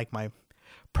that wasn't like my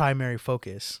primary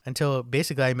focus until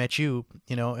basically I met you,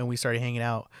 and we started hanging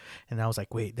out, and I was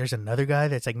like, wait, there's another guy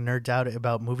that's like nerds out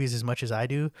about movies as much as I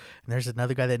do, and there's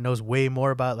another guy that knows way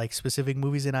more about like specific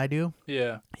movies than I do.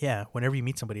 yeah. Yeah, whenever you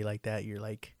meet somebody like that, you're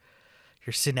like,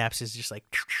 your synapses just like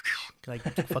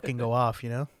fucking go off,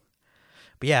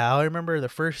 But yeah, I remember the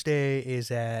first day is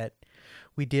that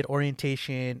we did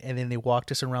orientation, and then they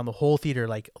walked us around the whole theater,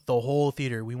 like the whole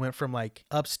theater. We went from like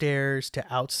upstairs to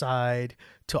outside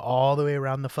to all the way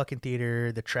around the fucking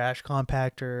theater, the trash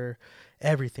compactor,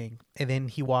 everything. And then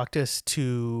he walked us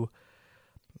to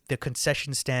the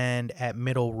concession stand at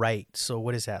middle right. So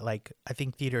what is that? Like, I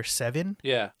think theater 7?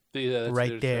 Yeah, that's Right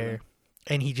theater there. 7.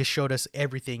 And he just showed us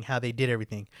everything, how they did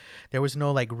everything. There was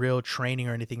no like real training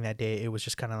or anything that day. It was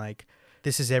just kind of like,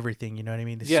 this is everything, you know what I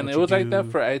mean? This is Yeah, and what it you was like that do.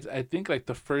 for I think like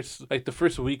the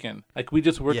first weekend. Like we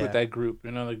just worked Yeah. with that group,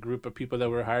 the group of people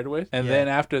that we're hired with. And Yeah. then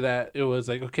after that, it was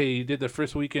like, okay, you did the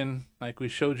first weekend, like we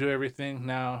showed you everything.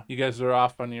 Now you guys are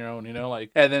off on your own, like.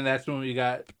 And then that's when we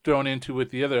got thrown into with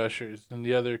the other ushers and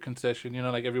the other concession,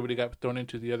 like everybody got thrown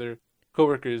into the other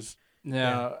coworkers.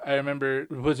 Now I remember,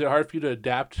 was it hard for you to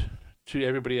adapt to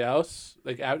everybody else,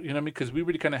 like out, because we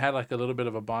really kind of had like a little bit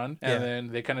of a bond, and Yeah. then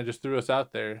they kind of just threw us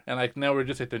out there, and like now we're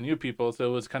just like the new people, so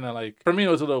it was kind of like, for me it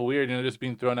was a little weird, just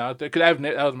being thrown out there, because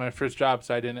that was my first job,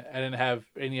 so I didn't have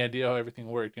any idea how everything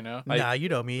worked, like, Nah, you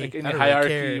know me. like I any don't really hierarchy,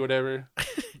 care. whatever.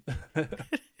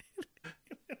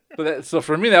 So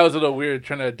for me that was a little weird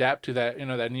trying to adapt to that,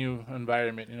 that new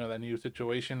environment, that new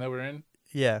situation that we're in.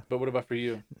 Yeah. But what about for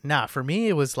you? Nah, for me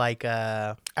it was like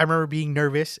I remember being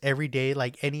nervous every day.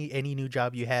 Like any new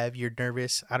job you have, you're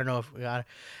nervous. I don't know if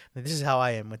this is how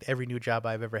I am with every new job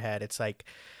I've ever had. It's like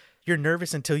you're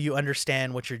nervous until you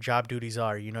understand what your job duties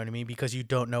are. You know what I mean? Because you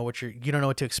don't know what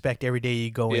to expect every day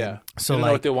you go Yeah. in. So You don't know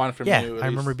like what they want from yeah, you. at I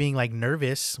remember least. being like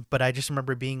nervous, but I just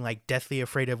remember being like deathly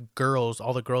afraid of girls,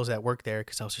 all the girls that work there,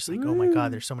 because I was just like, oh my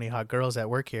god, there's so many hot girls that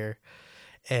work here.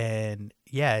 And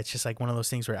yeah, it's just like one of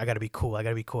those things where I gotta be cool, I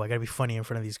gotta be funny in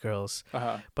front of these girls.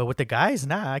 Uh-huh. But with the guys,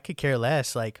 nah, I could care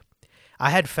less. Like,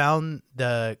 I had found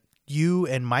you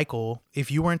and Michael. If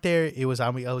you weren't there, I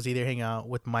was either hanging out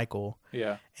with Michael,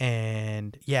 Yeah.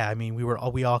 and yeah, I mean,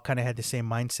 we all kind of had the same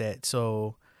mindset.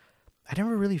 So I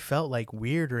never really felt like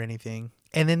weird or anything.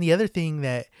 And then the other thing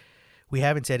that we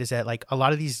haven't said is that like a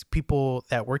lot of these people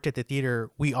that worked at the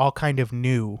theater, we all kind of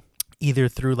knew either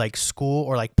through like school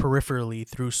or like peripherally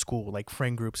through school, like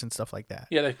friend groups and stuff like that.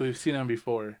 Yeah, like we've seen them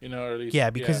before, or at least. Yeah,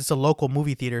 because it's a local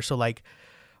movie theater. So like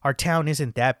our town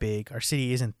isn't that big. Our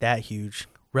city isn't that huge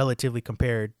relatively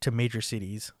compared to major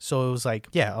cities. So it was like,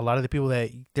 yeah, a lot of the people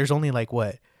there's only like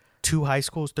what, 3 high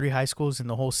schools in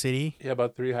the whole city. Yeah,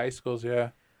 about 3 high schools, yeah.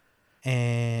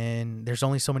 And there's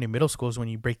only so many middle schools when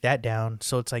you break that down.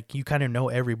 So it's like you kind of know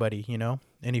everybody,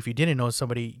 And if you didn't know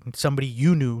somebody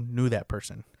you knew that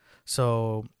person.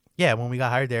 So yeah, when we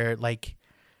got hired there, like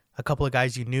a couple of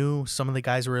guys you knew, some of the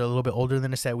guys were a little bit older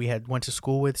than us that we had went to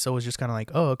school with. So it was just kind of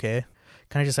like, oh, okay.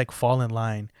 kind of just like fall in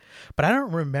line. But I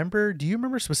don't remember. Do you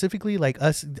remember specifically like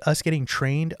us getting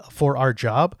trained for our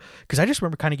job? Because I just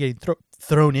remember kind of getting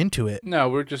thrown into it. No,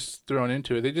 we're just thrown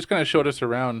into it. They just kind of showed us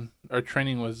around. Our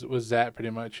training was that pretty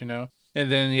much, you know.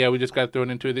 And then we just got thrown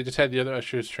into it. They just had the other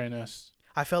ushers train us.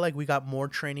 I felt like we got more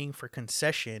training for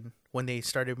concession when they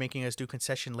started making us do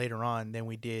concession later on than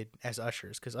we did as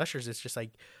ushers. Because ushers, it's just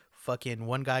like fucking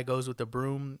one guy goes with the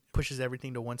broom, pushes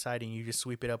everything to one side, and you just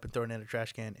sweep it up and throw it in a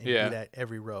trash can and do that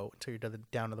every row until you're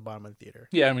down to the bottom of the theater.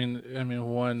 Yeah, I mean,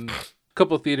 one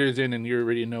couple theaters in and you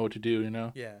already know what to do, you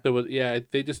know? Yeah. So,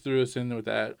 they just threw us in with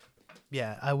that.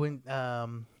 Yeah, I went,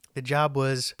 the job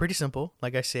was pretty simple.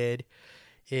 Like I said,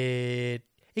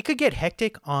 it could get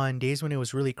hectic on days when it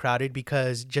was really crowded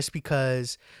because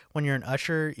when you're an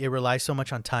usher, it relies so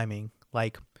much on timing.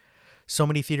 Like, so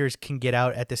many theaters can get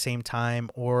out at the same time,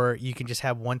 or you can just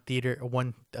have one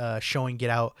showing get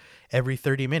out every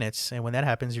 30 minutes. And when that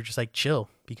happens, you're just like chill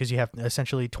because you have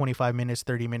essentially 25 minutes,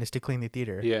 30 minutes to clean the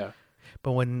theater. Yeah.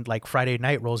 But when like Friday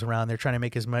night rolls around, they're trying to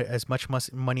make as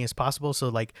much money as possible. So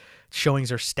like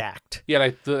showings are stacked.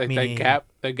 Yeah, meaning,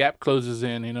 that gap closes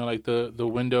in. You know, like the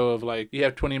window of like you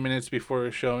have 20 minutes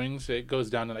before showings, it goes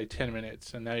down to like 10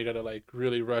 minutes, and now you gotta like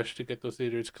really rush to get those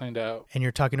theaters cleaned out. And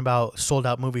you're talking about sold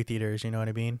out movie theaters. You know what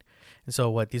I mean? And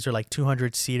so these are like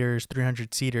 200 seaters,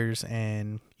 300 seaters,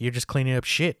 and you're just cleaning up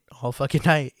shit all fucking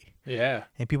night. Yeah.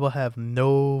 And people have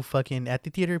no fucking at the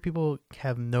theater. People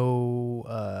have no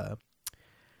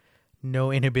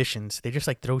inhibitions. They just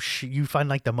like throw shit. You find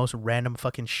like the most random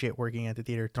fucking shit working at the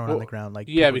theater thrown on the ground. Like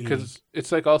because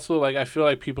it's like also like I feel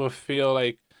like people feel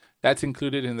like that's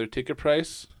included in their ticket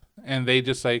price, and they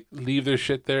just like leave their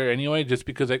shit there anyway, just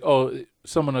because like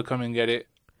someone will come and get it.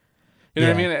 You know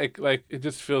what I mean? Like it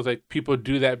just feels like people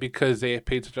do that because they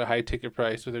paid such a high ticket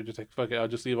price, so they're just like fuck it, I'll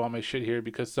just leave all my shit here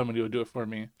because somebody will do it for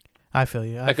me. I feel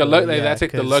you. That's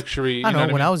like the luxury. I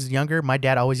know. When I was younger, my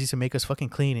dad always used to make us fucking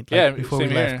clean it. Like, before we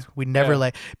left, we never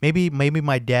like maybe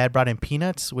my dad brought in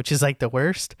peanuts, which is like the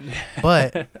worst.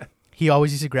 But he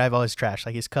always used to grab all his trash,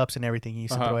 like his cups and everything. He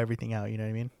used to throw everything out. You know what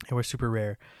I mean? And we're super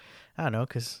rare. I don't know,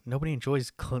 because nobody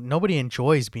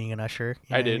enjoys being an usher.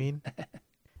 You know I did. What I mean?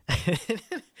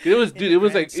 It was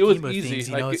easy. Things,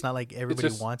 you know, it's not like everybody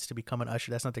wants to become an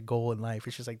usher. That's not the goal in life.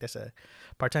 It's just like that's a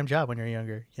part-time job when you're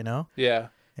younger. You know? Yeah.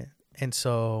 And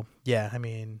so, yeah, I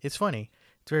mean, it's funny.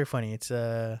 It's very funny. It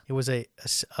was a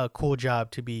cool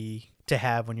job to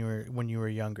have when you were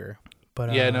younger. But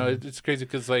it's crazy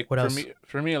because like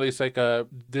for me at least, like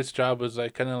this job was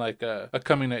like kind of like a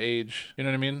coming of age. You know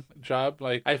what I mean? Job.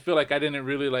 Like I feel like I didn't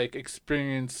really like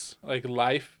experience like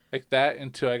life like that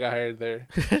until I got hired there.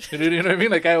 You know what I mean?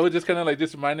 Like I was just kind of like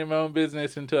just minding my own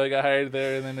business until I got hired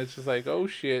there, and then it's just like, oh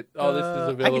shit, all this is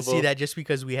available. I can see that just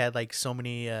because we had like so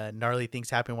many gnarly things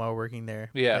happen while we were working there.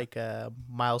 Yeah, like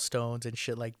milestones and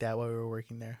shit like that while we were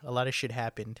working there. A lot of shit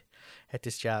happened at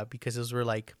this job because those were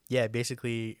like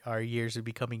basically our years of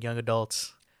becoming young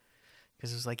adults.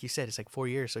 Because it was like you said, it's like 4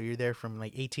 years. So you're there from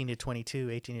like 18 to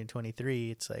 22, 18 to 23.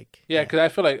 It's like... Yeah, because I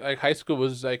feel like high school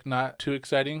was like not too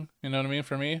exciting. You know what I mean?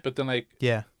 For me. But then like...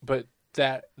 Yeah. But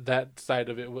that side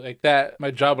of it, like that, my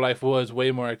job life was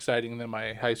way more exciting than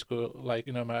my high school, like,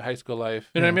 you know, my high school life.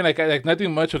 You know what I mean? Like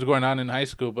nothing much was going on in high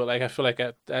school, but like I feel like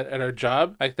at our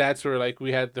job, like that's where like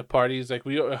we had the parties, like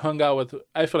we hung out with...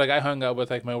 I feel like I hung out with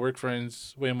like my work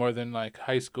friends way more than like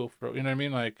high school. You know what I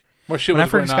mean? Like... When I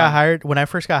first got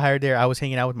hired there, I was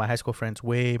hanging out with my high school friends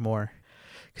way more,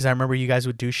 because I remember you guys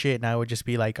would do shit, and I would just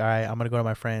be like, "All right, I'm gonna go to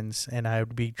my friends," and I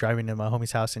would be driving to my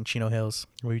homie's house in Chino Hills.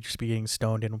 We'd just be getting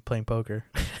stoned and playing poker.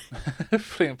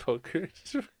 Playing poker.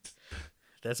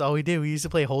 That's all we did. We used to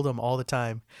play Hold'em all the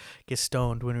time. Get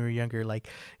stoned when we were younger. Like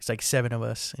it's like 7 of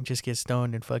us, and just get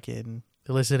stoned and fucking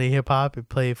listen to hip hop and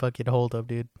play fucking Hold'em,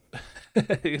 dude.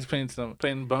 He's playing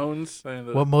Bones.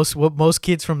 What most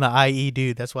kids from the IE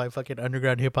do. That's why fucking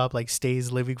underground hip hop like stays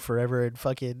living forever in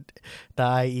fucking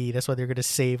the IE. That's why they're gonna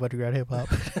save underground hip hop.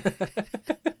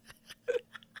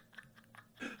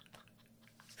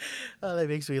 Oh, that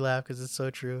makes me laugh because it's so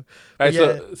true. All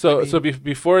right, so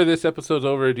before this episode's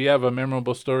over, do you have a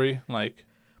memorable story like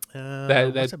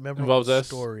that involves us?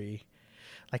 Story,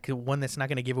 like one that's not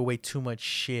gonna give away too much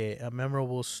shit. A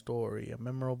memorable story.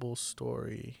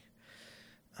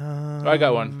 I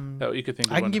got one that you could think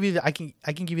of. I can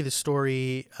give you the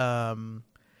story.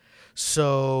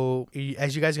 So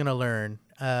as you guys are gonna learn,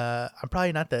 I'm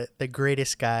probably not the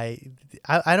greatest guy.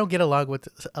 I don't get along with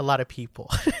a lot of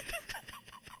people.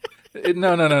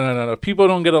 No. People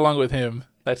don't get along with him.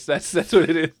 That's what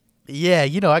it is. Yeah,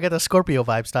 you know, I got the Scorpio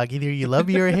vibes, dog. Either you love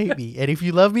me or hate me. And if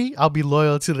you love me, I'll be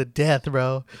loyal to the death,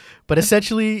 bro. But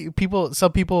essentially,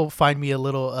 some people find me a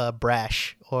little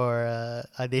brash, or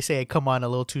they say I come on a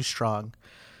little too strong.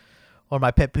 Or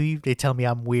my pet peeve, they tell me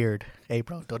I'm weird. Hey,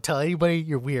 bro, don't tell anybody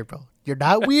you're weird, bro. You're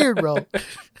not weird, bro.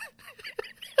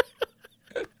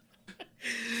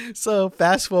 So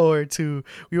fast forward to,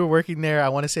 we were working there, I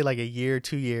want to say like a year,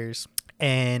 2 years.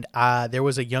 And there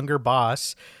was a younger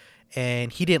boss,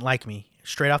 and he didn't like me.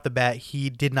 Straight off the bat, he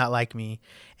did not like me.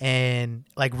 And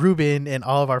like Ruben and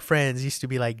all of our friends used to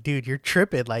be like, dude, you're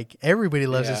tripping. Like, everybody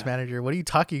loves this manager. What are you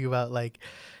talking about? Like,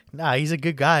 nah, he's a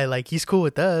good guy. Like, he's cool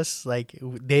with us. Like,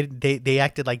 they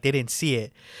acted like they didn't see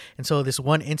it. And so this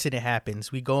one incident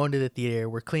happens. We go into the theater.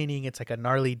 We're cleaning. It's like a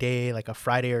gnarly day, like a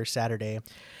Friday or Saturday.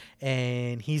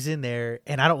 And he's in there,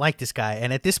 and I don't like this guy.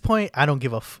 And at this point, I don't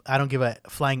give a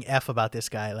flying F about this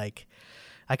guy. Like,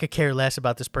 I could care less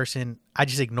about this person. I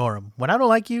just ignore him. When I don't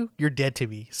like you, you're dead to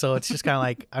me. So it's just kind of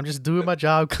like, I'm just doing my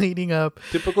job, cleaning up.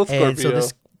 Typical Scorpio. And so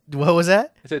what was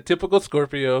that? It's a typical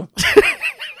Scorpio.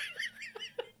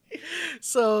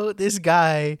 So this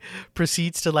guy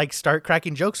proceeds to like start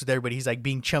cracking jokes with everybody. He's like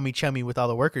being chummy with all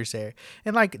the workers there.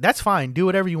 And like, that's fine. Do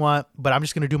whatever you want, but I'm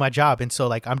just going to do my job. And so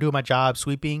like, I'm doing my job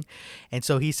sweeping. And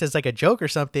so he says like a joke or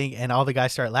something, and all the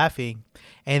guys start laughing.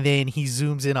 And then he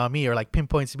zooms in on me, or like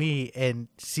pinpoints me, and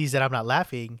sees that I'm not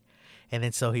laughing. And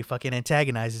then so he fucking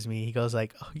antagonizes me. He goes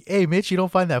like, hey, Mitch, you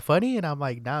don't find that funny? And I'm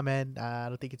like, nah, man, I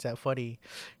don't think it's that funny.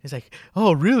 He's like,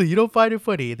 oh, really? You don't find it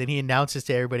funny? And then he announces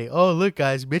to everybody, oh, look,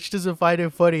 guys, Mitch doesn't find it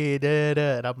funny.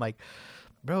 And I'm like,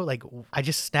 bro, like, I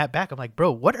just snap back. I'm like,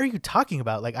 bro, what are you talking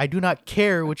about? Like, I do not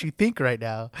care what you think right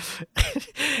now.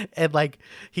 And like,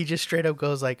 he just straight up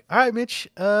goes like, all right, Mitch,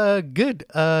 good.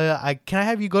 Can I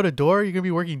have you go to door? You're gonna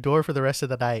be working door for the rest of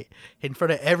the night in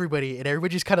front of everybody. And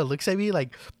everybody just kind of looks at me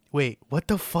like, wait, what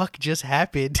the fuck just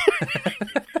happened?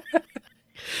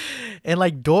 And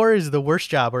like, door is the worst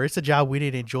job, or it's a job we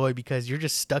didn't enjoy, because you're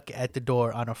just stuck at the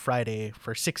door on a Friday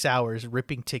for 6 hours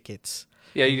ripping tickets.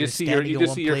 Yeah, you just see your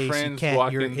friends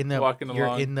walking along.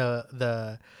 You're in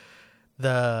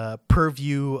the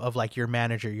purview of like your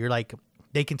manager. You're like,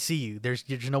 they can see you. There's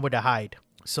nowhere to hide.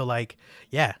 So like,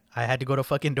 yeah, I had to go to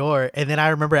fucking door. And then I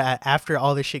remember after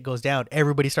all this shit goes down,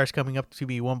 everybody starts coming up to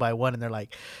me one by one, and they're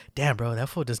like, damn, bro, that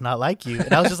fool does not like you.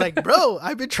 And I was just like, bro,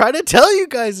 I've been trying to tell you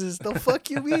guys this. The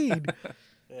fuck you mean?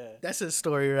 Yeah. That's a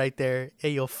story right there.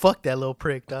 Hey, yo, fuck that little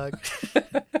prick, dog.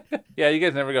 Yeah, you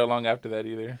guys never got along after that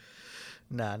either.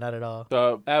 Nah, not at all.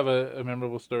 So I have a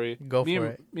memorable story. Go for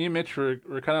it. Me and Mitch were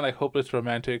kind of like hopeless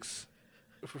romantics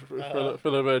for a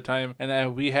little bit of time. And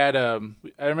then we had, I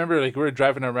remember like we were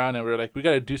driving around, and we were like, we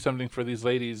got to do something for these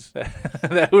ladies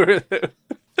that were,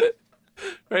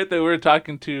 right, that we were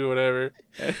talking to, whatever.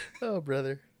 Oh,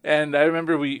 brother. And I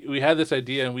remember we had this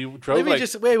idea, and we drove. Let me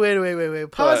just wait.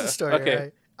 Pause the story. Okay.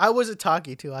 Right? I wasn't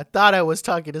talking to. I thought I was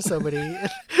talking to somebody.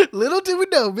 Little did we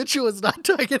know, Mitchell was not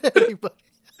talking to anybody.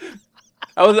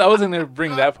 I wasn't gonna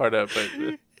bring that part up, but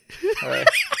all right.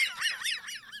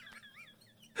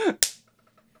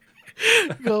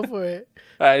 Go for it.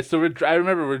 All right, so I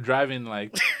remember we're driving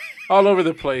like all over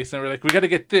the place, and we're like, we got to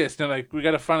get this, and like we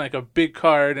got to find like a big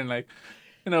card, and like,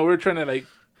 you know, we're trying to like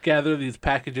gather these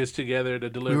packages together to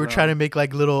deliver. We were trying to make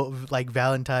like little like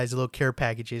Valentine's, little care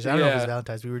packages. I don't know if it's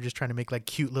Valentine's. We were just trying to make like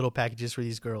cute little packages for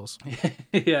these girls.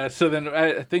 Yeah. So then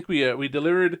I think we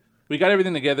delivered. We got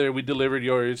everything together. We delivered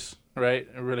yours, right?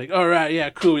 And we're like, all right, yeah,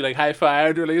 cool. We like high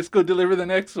fived. We're like, let's go deliver the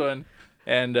next one.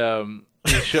 And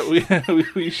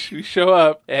we show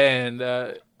up, and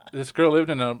this girl lived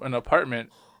in an apartment,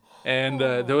 and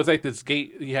there was like this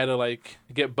gate you had to like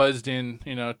get buzzed in,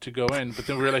 you know, to go in. But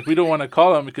then we were like, we don't want to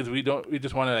call them because we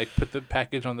just want to like put the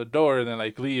package on the door and then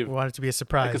like leave. We want it to be a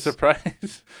surprise. Like a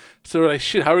surprise. So we're like,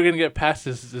 shit, how are we gonna get past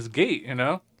this gate, you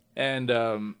know? And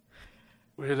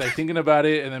we were like thinking about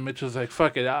it, and then Mitch was like,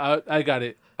 fuck it, I got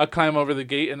it. I'll climb over the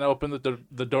gate and open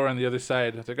the door on the other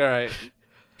side. I was like, all right.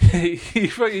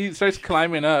 He starts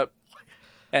climbing up,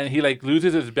 and he like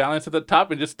loses his balance at the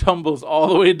top and just tumbles all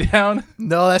the way down.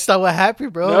 No, that's not what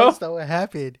happened, bro. No? That's not what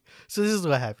happened. So this is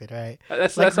what happened, right?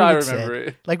 That's how I remember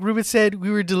it. Like Ruben said,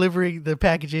 we were delivering the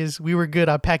packages. We were good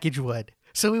on package 1.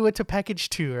 So we went to package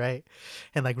 2, right?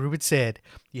 And like Ruben said,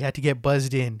 you had to get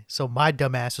buzzed in. So my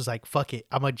dumbass was like, fuck it.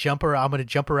 I'm going to jump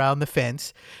around the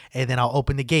fence, and then I'll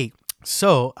open the gate.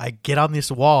 So I get on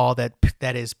this wall that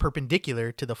is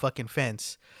perpendicular to the fucking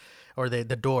fence, or the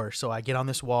door. So I get on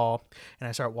this wall and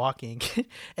I start walking.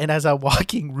 And as I'm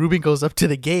walking, Ruben goes up to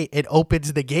the gate and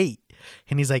opens the gate.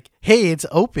 And he's like, hey, it's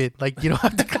open. Like, you don't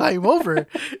have to climb over. And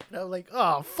I'm like,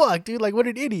 oh, fuck, dude. Like, what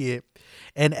an idiot.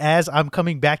 And as I'm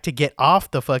coming back to get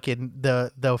off the fucking,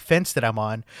 the fence that I'm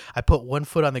on, I put one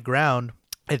foot on the ground.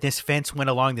 And this fence went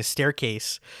along the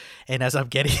staircase. And as I'm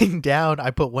getting down,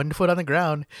 I put one foot on the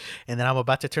ground. And then I'm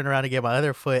about to turn around to get my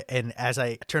other foot. And as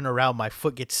I turn around, my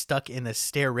foot gets stuck in the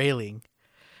stair railing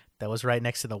that was right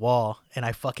next to the wall. And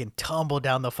I fucking tumbled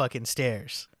down the fucking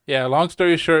stairs. Yeah, long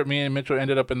story short, me and Mitchell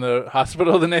ended up in the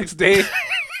hospital the next day.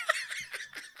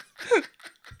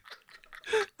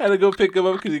 I had to go pick him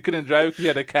up because he couldn't drive because he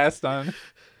had a cast on.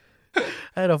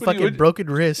 I had a fucking broken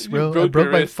wrist, bro. I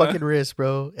broke my fucking wrist,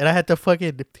 bro. And I had to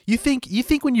fucking. You think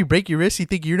when you break your wrist, you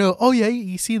think oh yeah,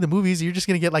 you see in the movies, you're just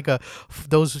gonna get like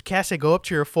those casts that go up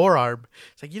to your forearm.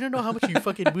 It's like you don't know how much you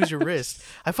fucking lose your wrist.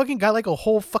 I fucking got like a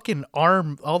whole fucking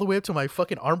arm all the way up to my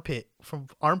fucking armpit, from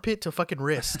armpit to fucking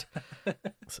wrist.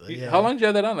 So, yeah. How long did you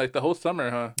have that on? Like the whole summer,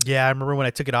 huh? Yeah, I remember when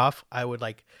I took it off, I would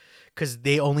like, because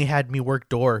they only had me work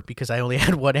door because I only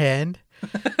had one hand.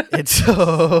 And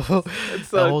so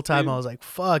the whole time I was like,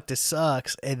 fuck, this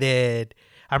sucks. And then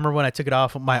I remember when I took it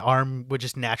off, my arm would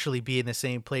just naturally be in the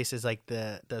same place as like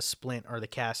the splint or the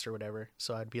cast or whatever.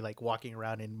 So I'd be like walking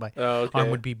around and my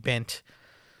arm would be bent.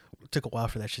 It took a while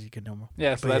for that shit to get normal.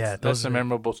 Yeah, so that's a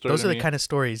memorable story. Those are the kind of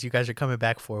stories you guys are coming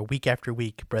back for week after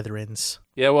week, brethrens.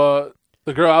 Yeah, well,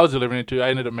 the girl I was delivering to, I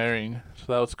ended up marrying.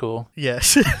 So that was cool.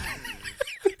 Yes.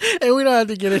 And we don't have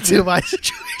to get into my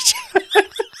situation.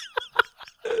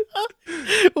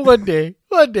 One day.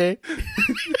 The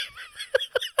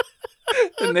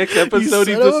next episode,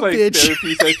 he just like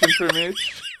therapy session for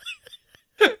Mitch.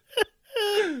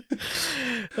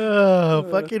 Oh,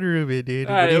 fucking Ruben, dude.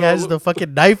 When he has the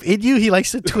fucking knife in you, he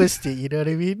likes to twist it. You know what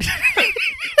I mean?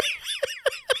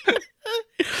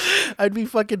 I'd be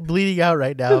fucking bleeding out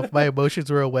right now if my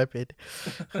emotions were a weapon.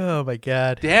 Oh my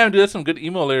god. Damn, dude, that's some good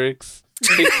emo lyrics.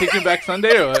 Taking Back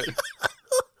Sunday or what?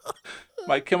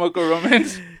 My Chemical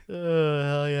Romance. Oh,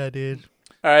 hell yeah, dude.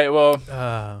 All right, well,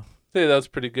 say that was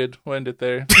pretty good. We'll end it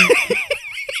there.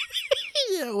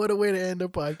 Yeah, what a way to end a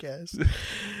podcast.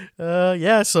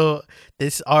 Yeah, so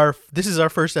this is our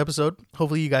first episode.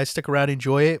 Hopefully you guys stick around and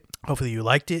enjoy it. Hopefully you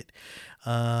liked it.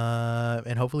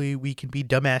 And hopefully we can be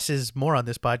dumbasses more on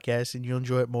this podcast and you'll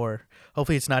enjoy it more.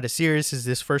 Hopefully it's not as serious as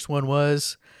this first one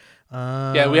was.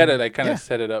 Yeah, we had to like kind of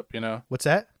set it up, you know. What's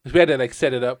that? We had to like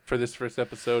set it up for this first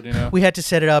episode, you know. We had to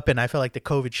set it up, and I felt like the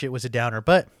COVID shit was a downer.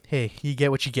 But hey, you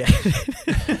get what you get.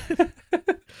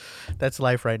 That's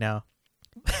life right now.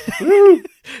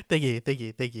 Thank you.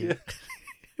 Yeah.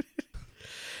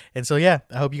 And so yeah,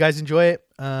 I hope you guys enjoy it.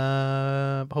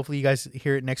 Hopefully you guys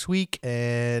hear it next week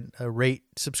and rate,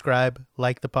 subscribe,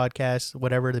 like the podcast,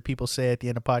 whatever the people say at the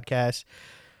end of podcasts.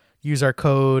 Use our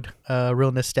code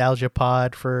Real Nostalgia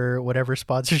Pod for whatever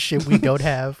sponsorship we don't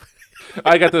have.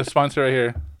 I got the sponsor right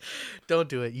here. Don't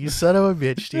do it, you son of a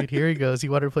bitch, dude. Here he goes. He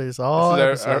wanted to play this all.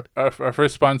 This is our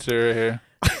first sponsor right here.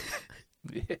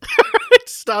 Yeah.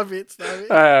 Stop it. All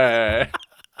right.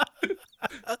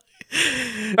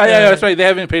 Yeah, that's right. They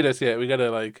haven't paid us yet. We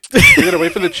gotta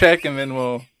wait for the check and then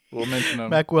we'll mention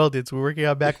them. Mac Weldons. We're working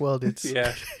on Mac Weldons.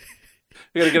 Yeah.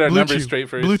 We gotta get our numbers straight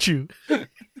first. Blue Chew.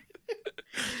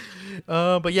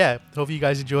 But yeah, hope you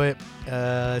guys enjoy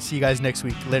it. See you guys next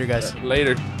week. Later, guys.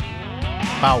 Later.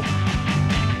 Bow.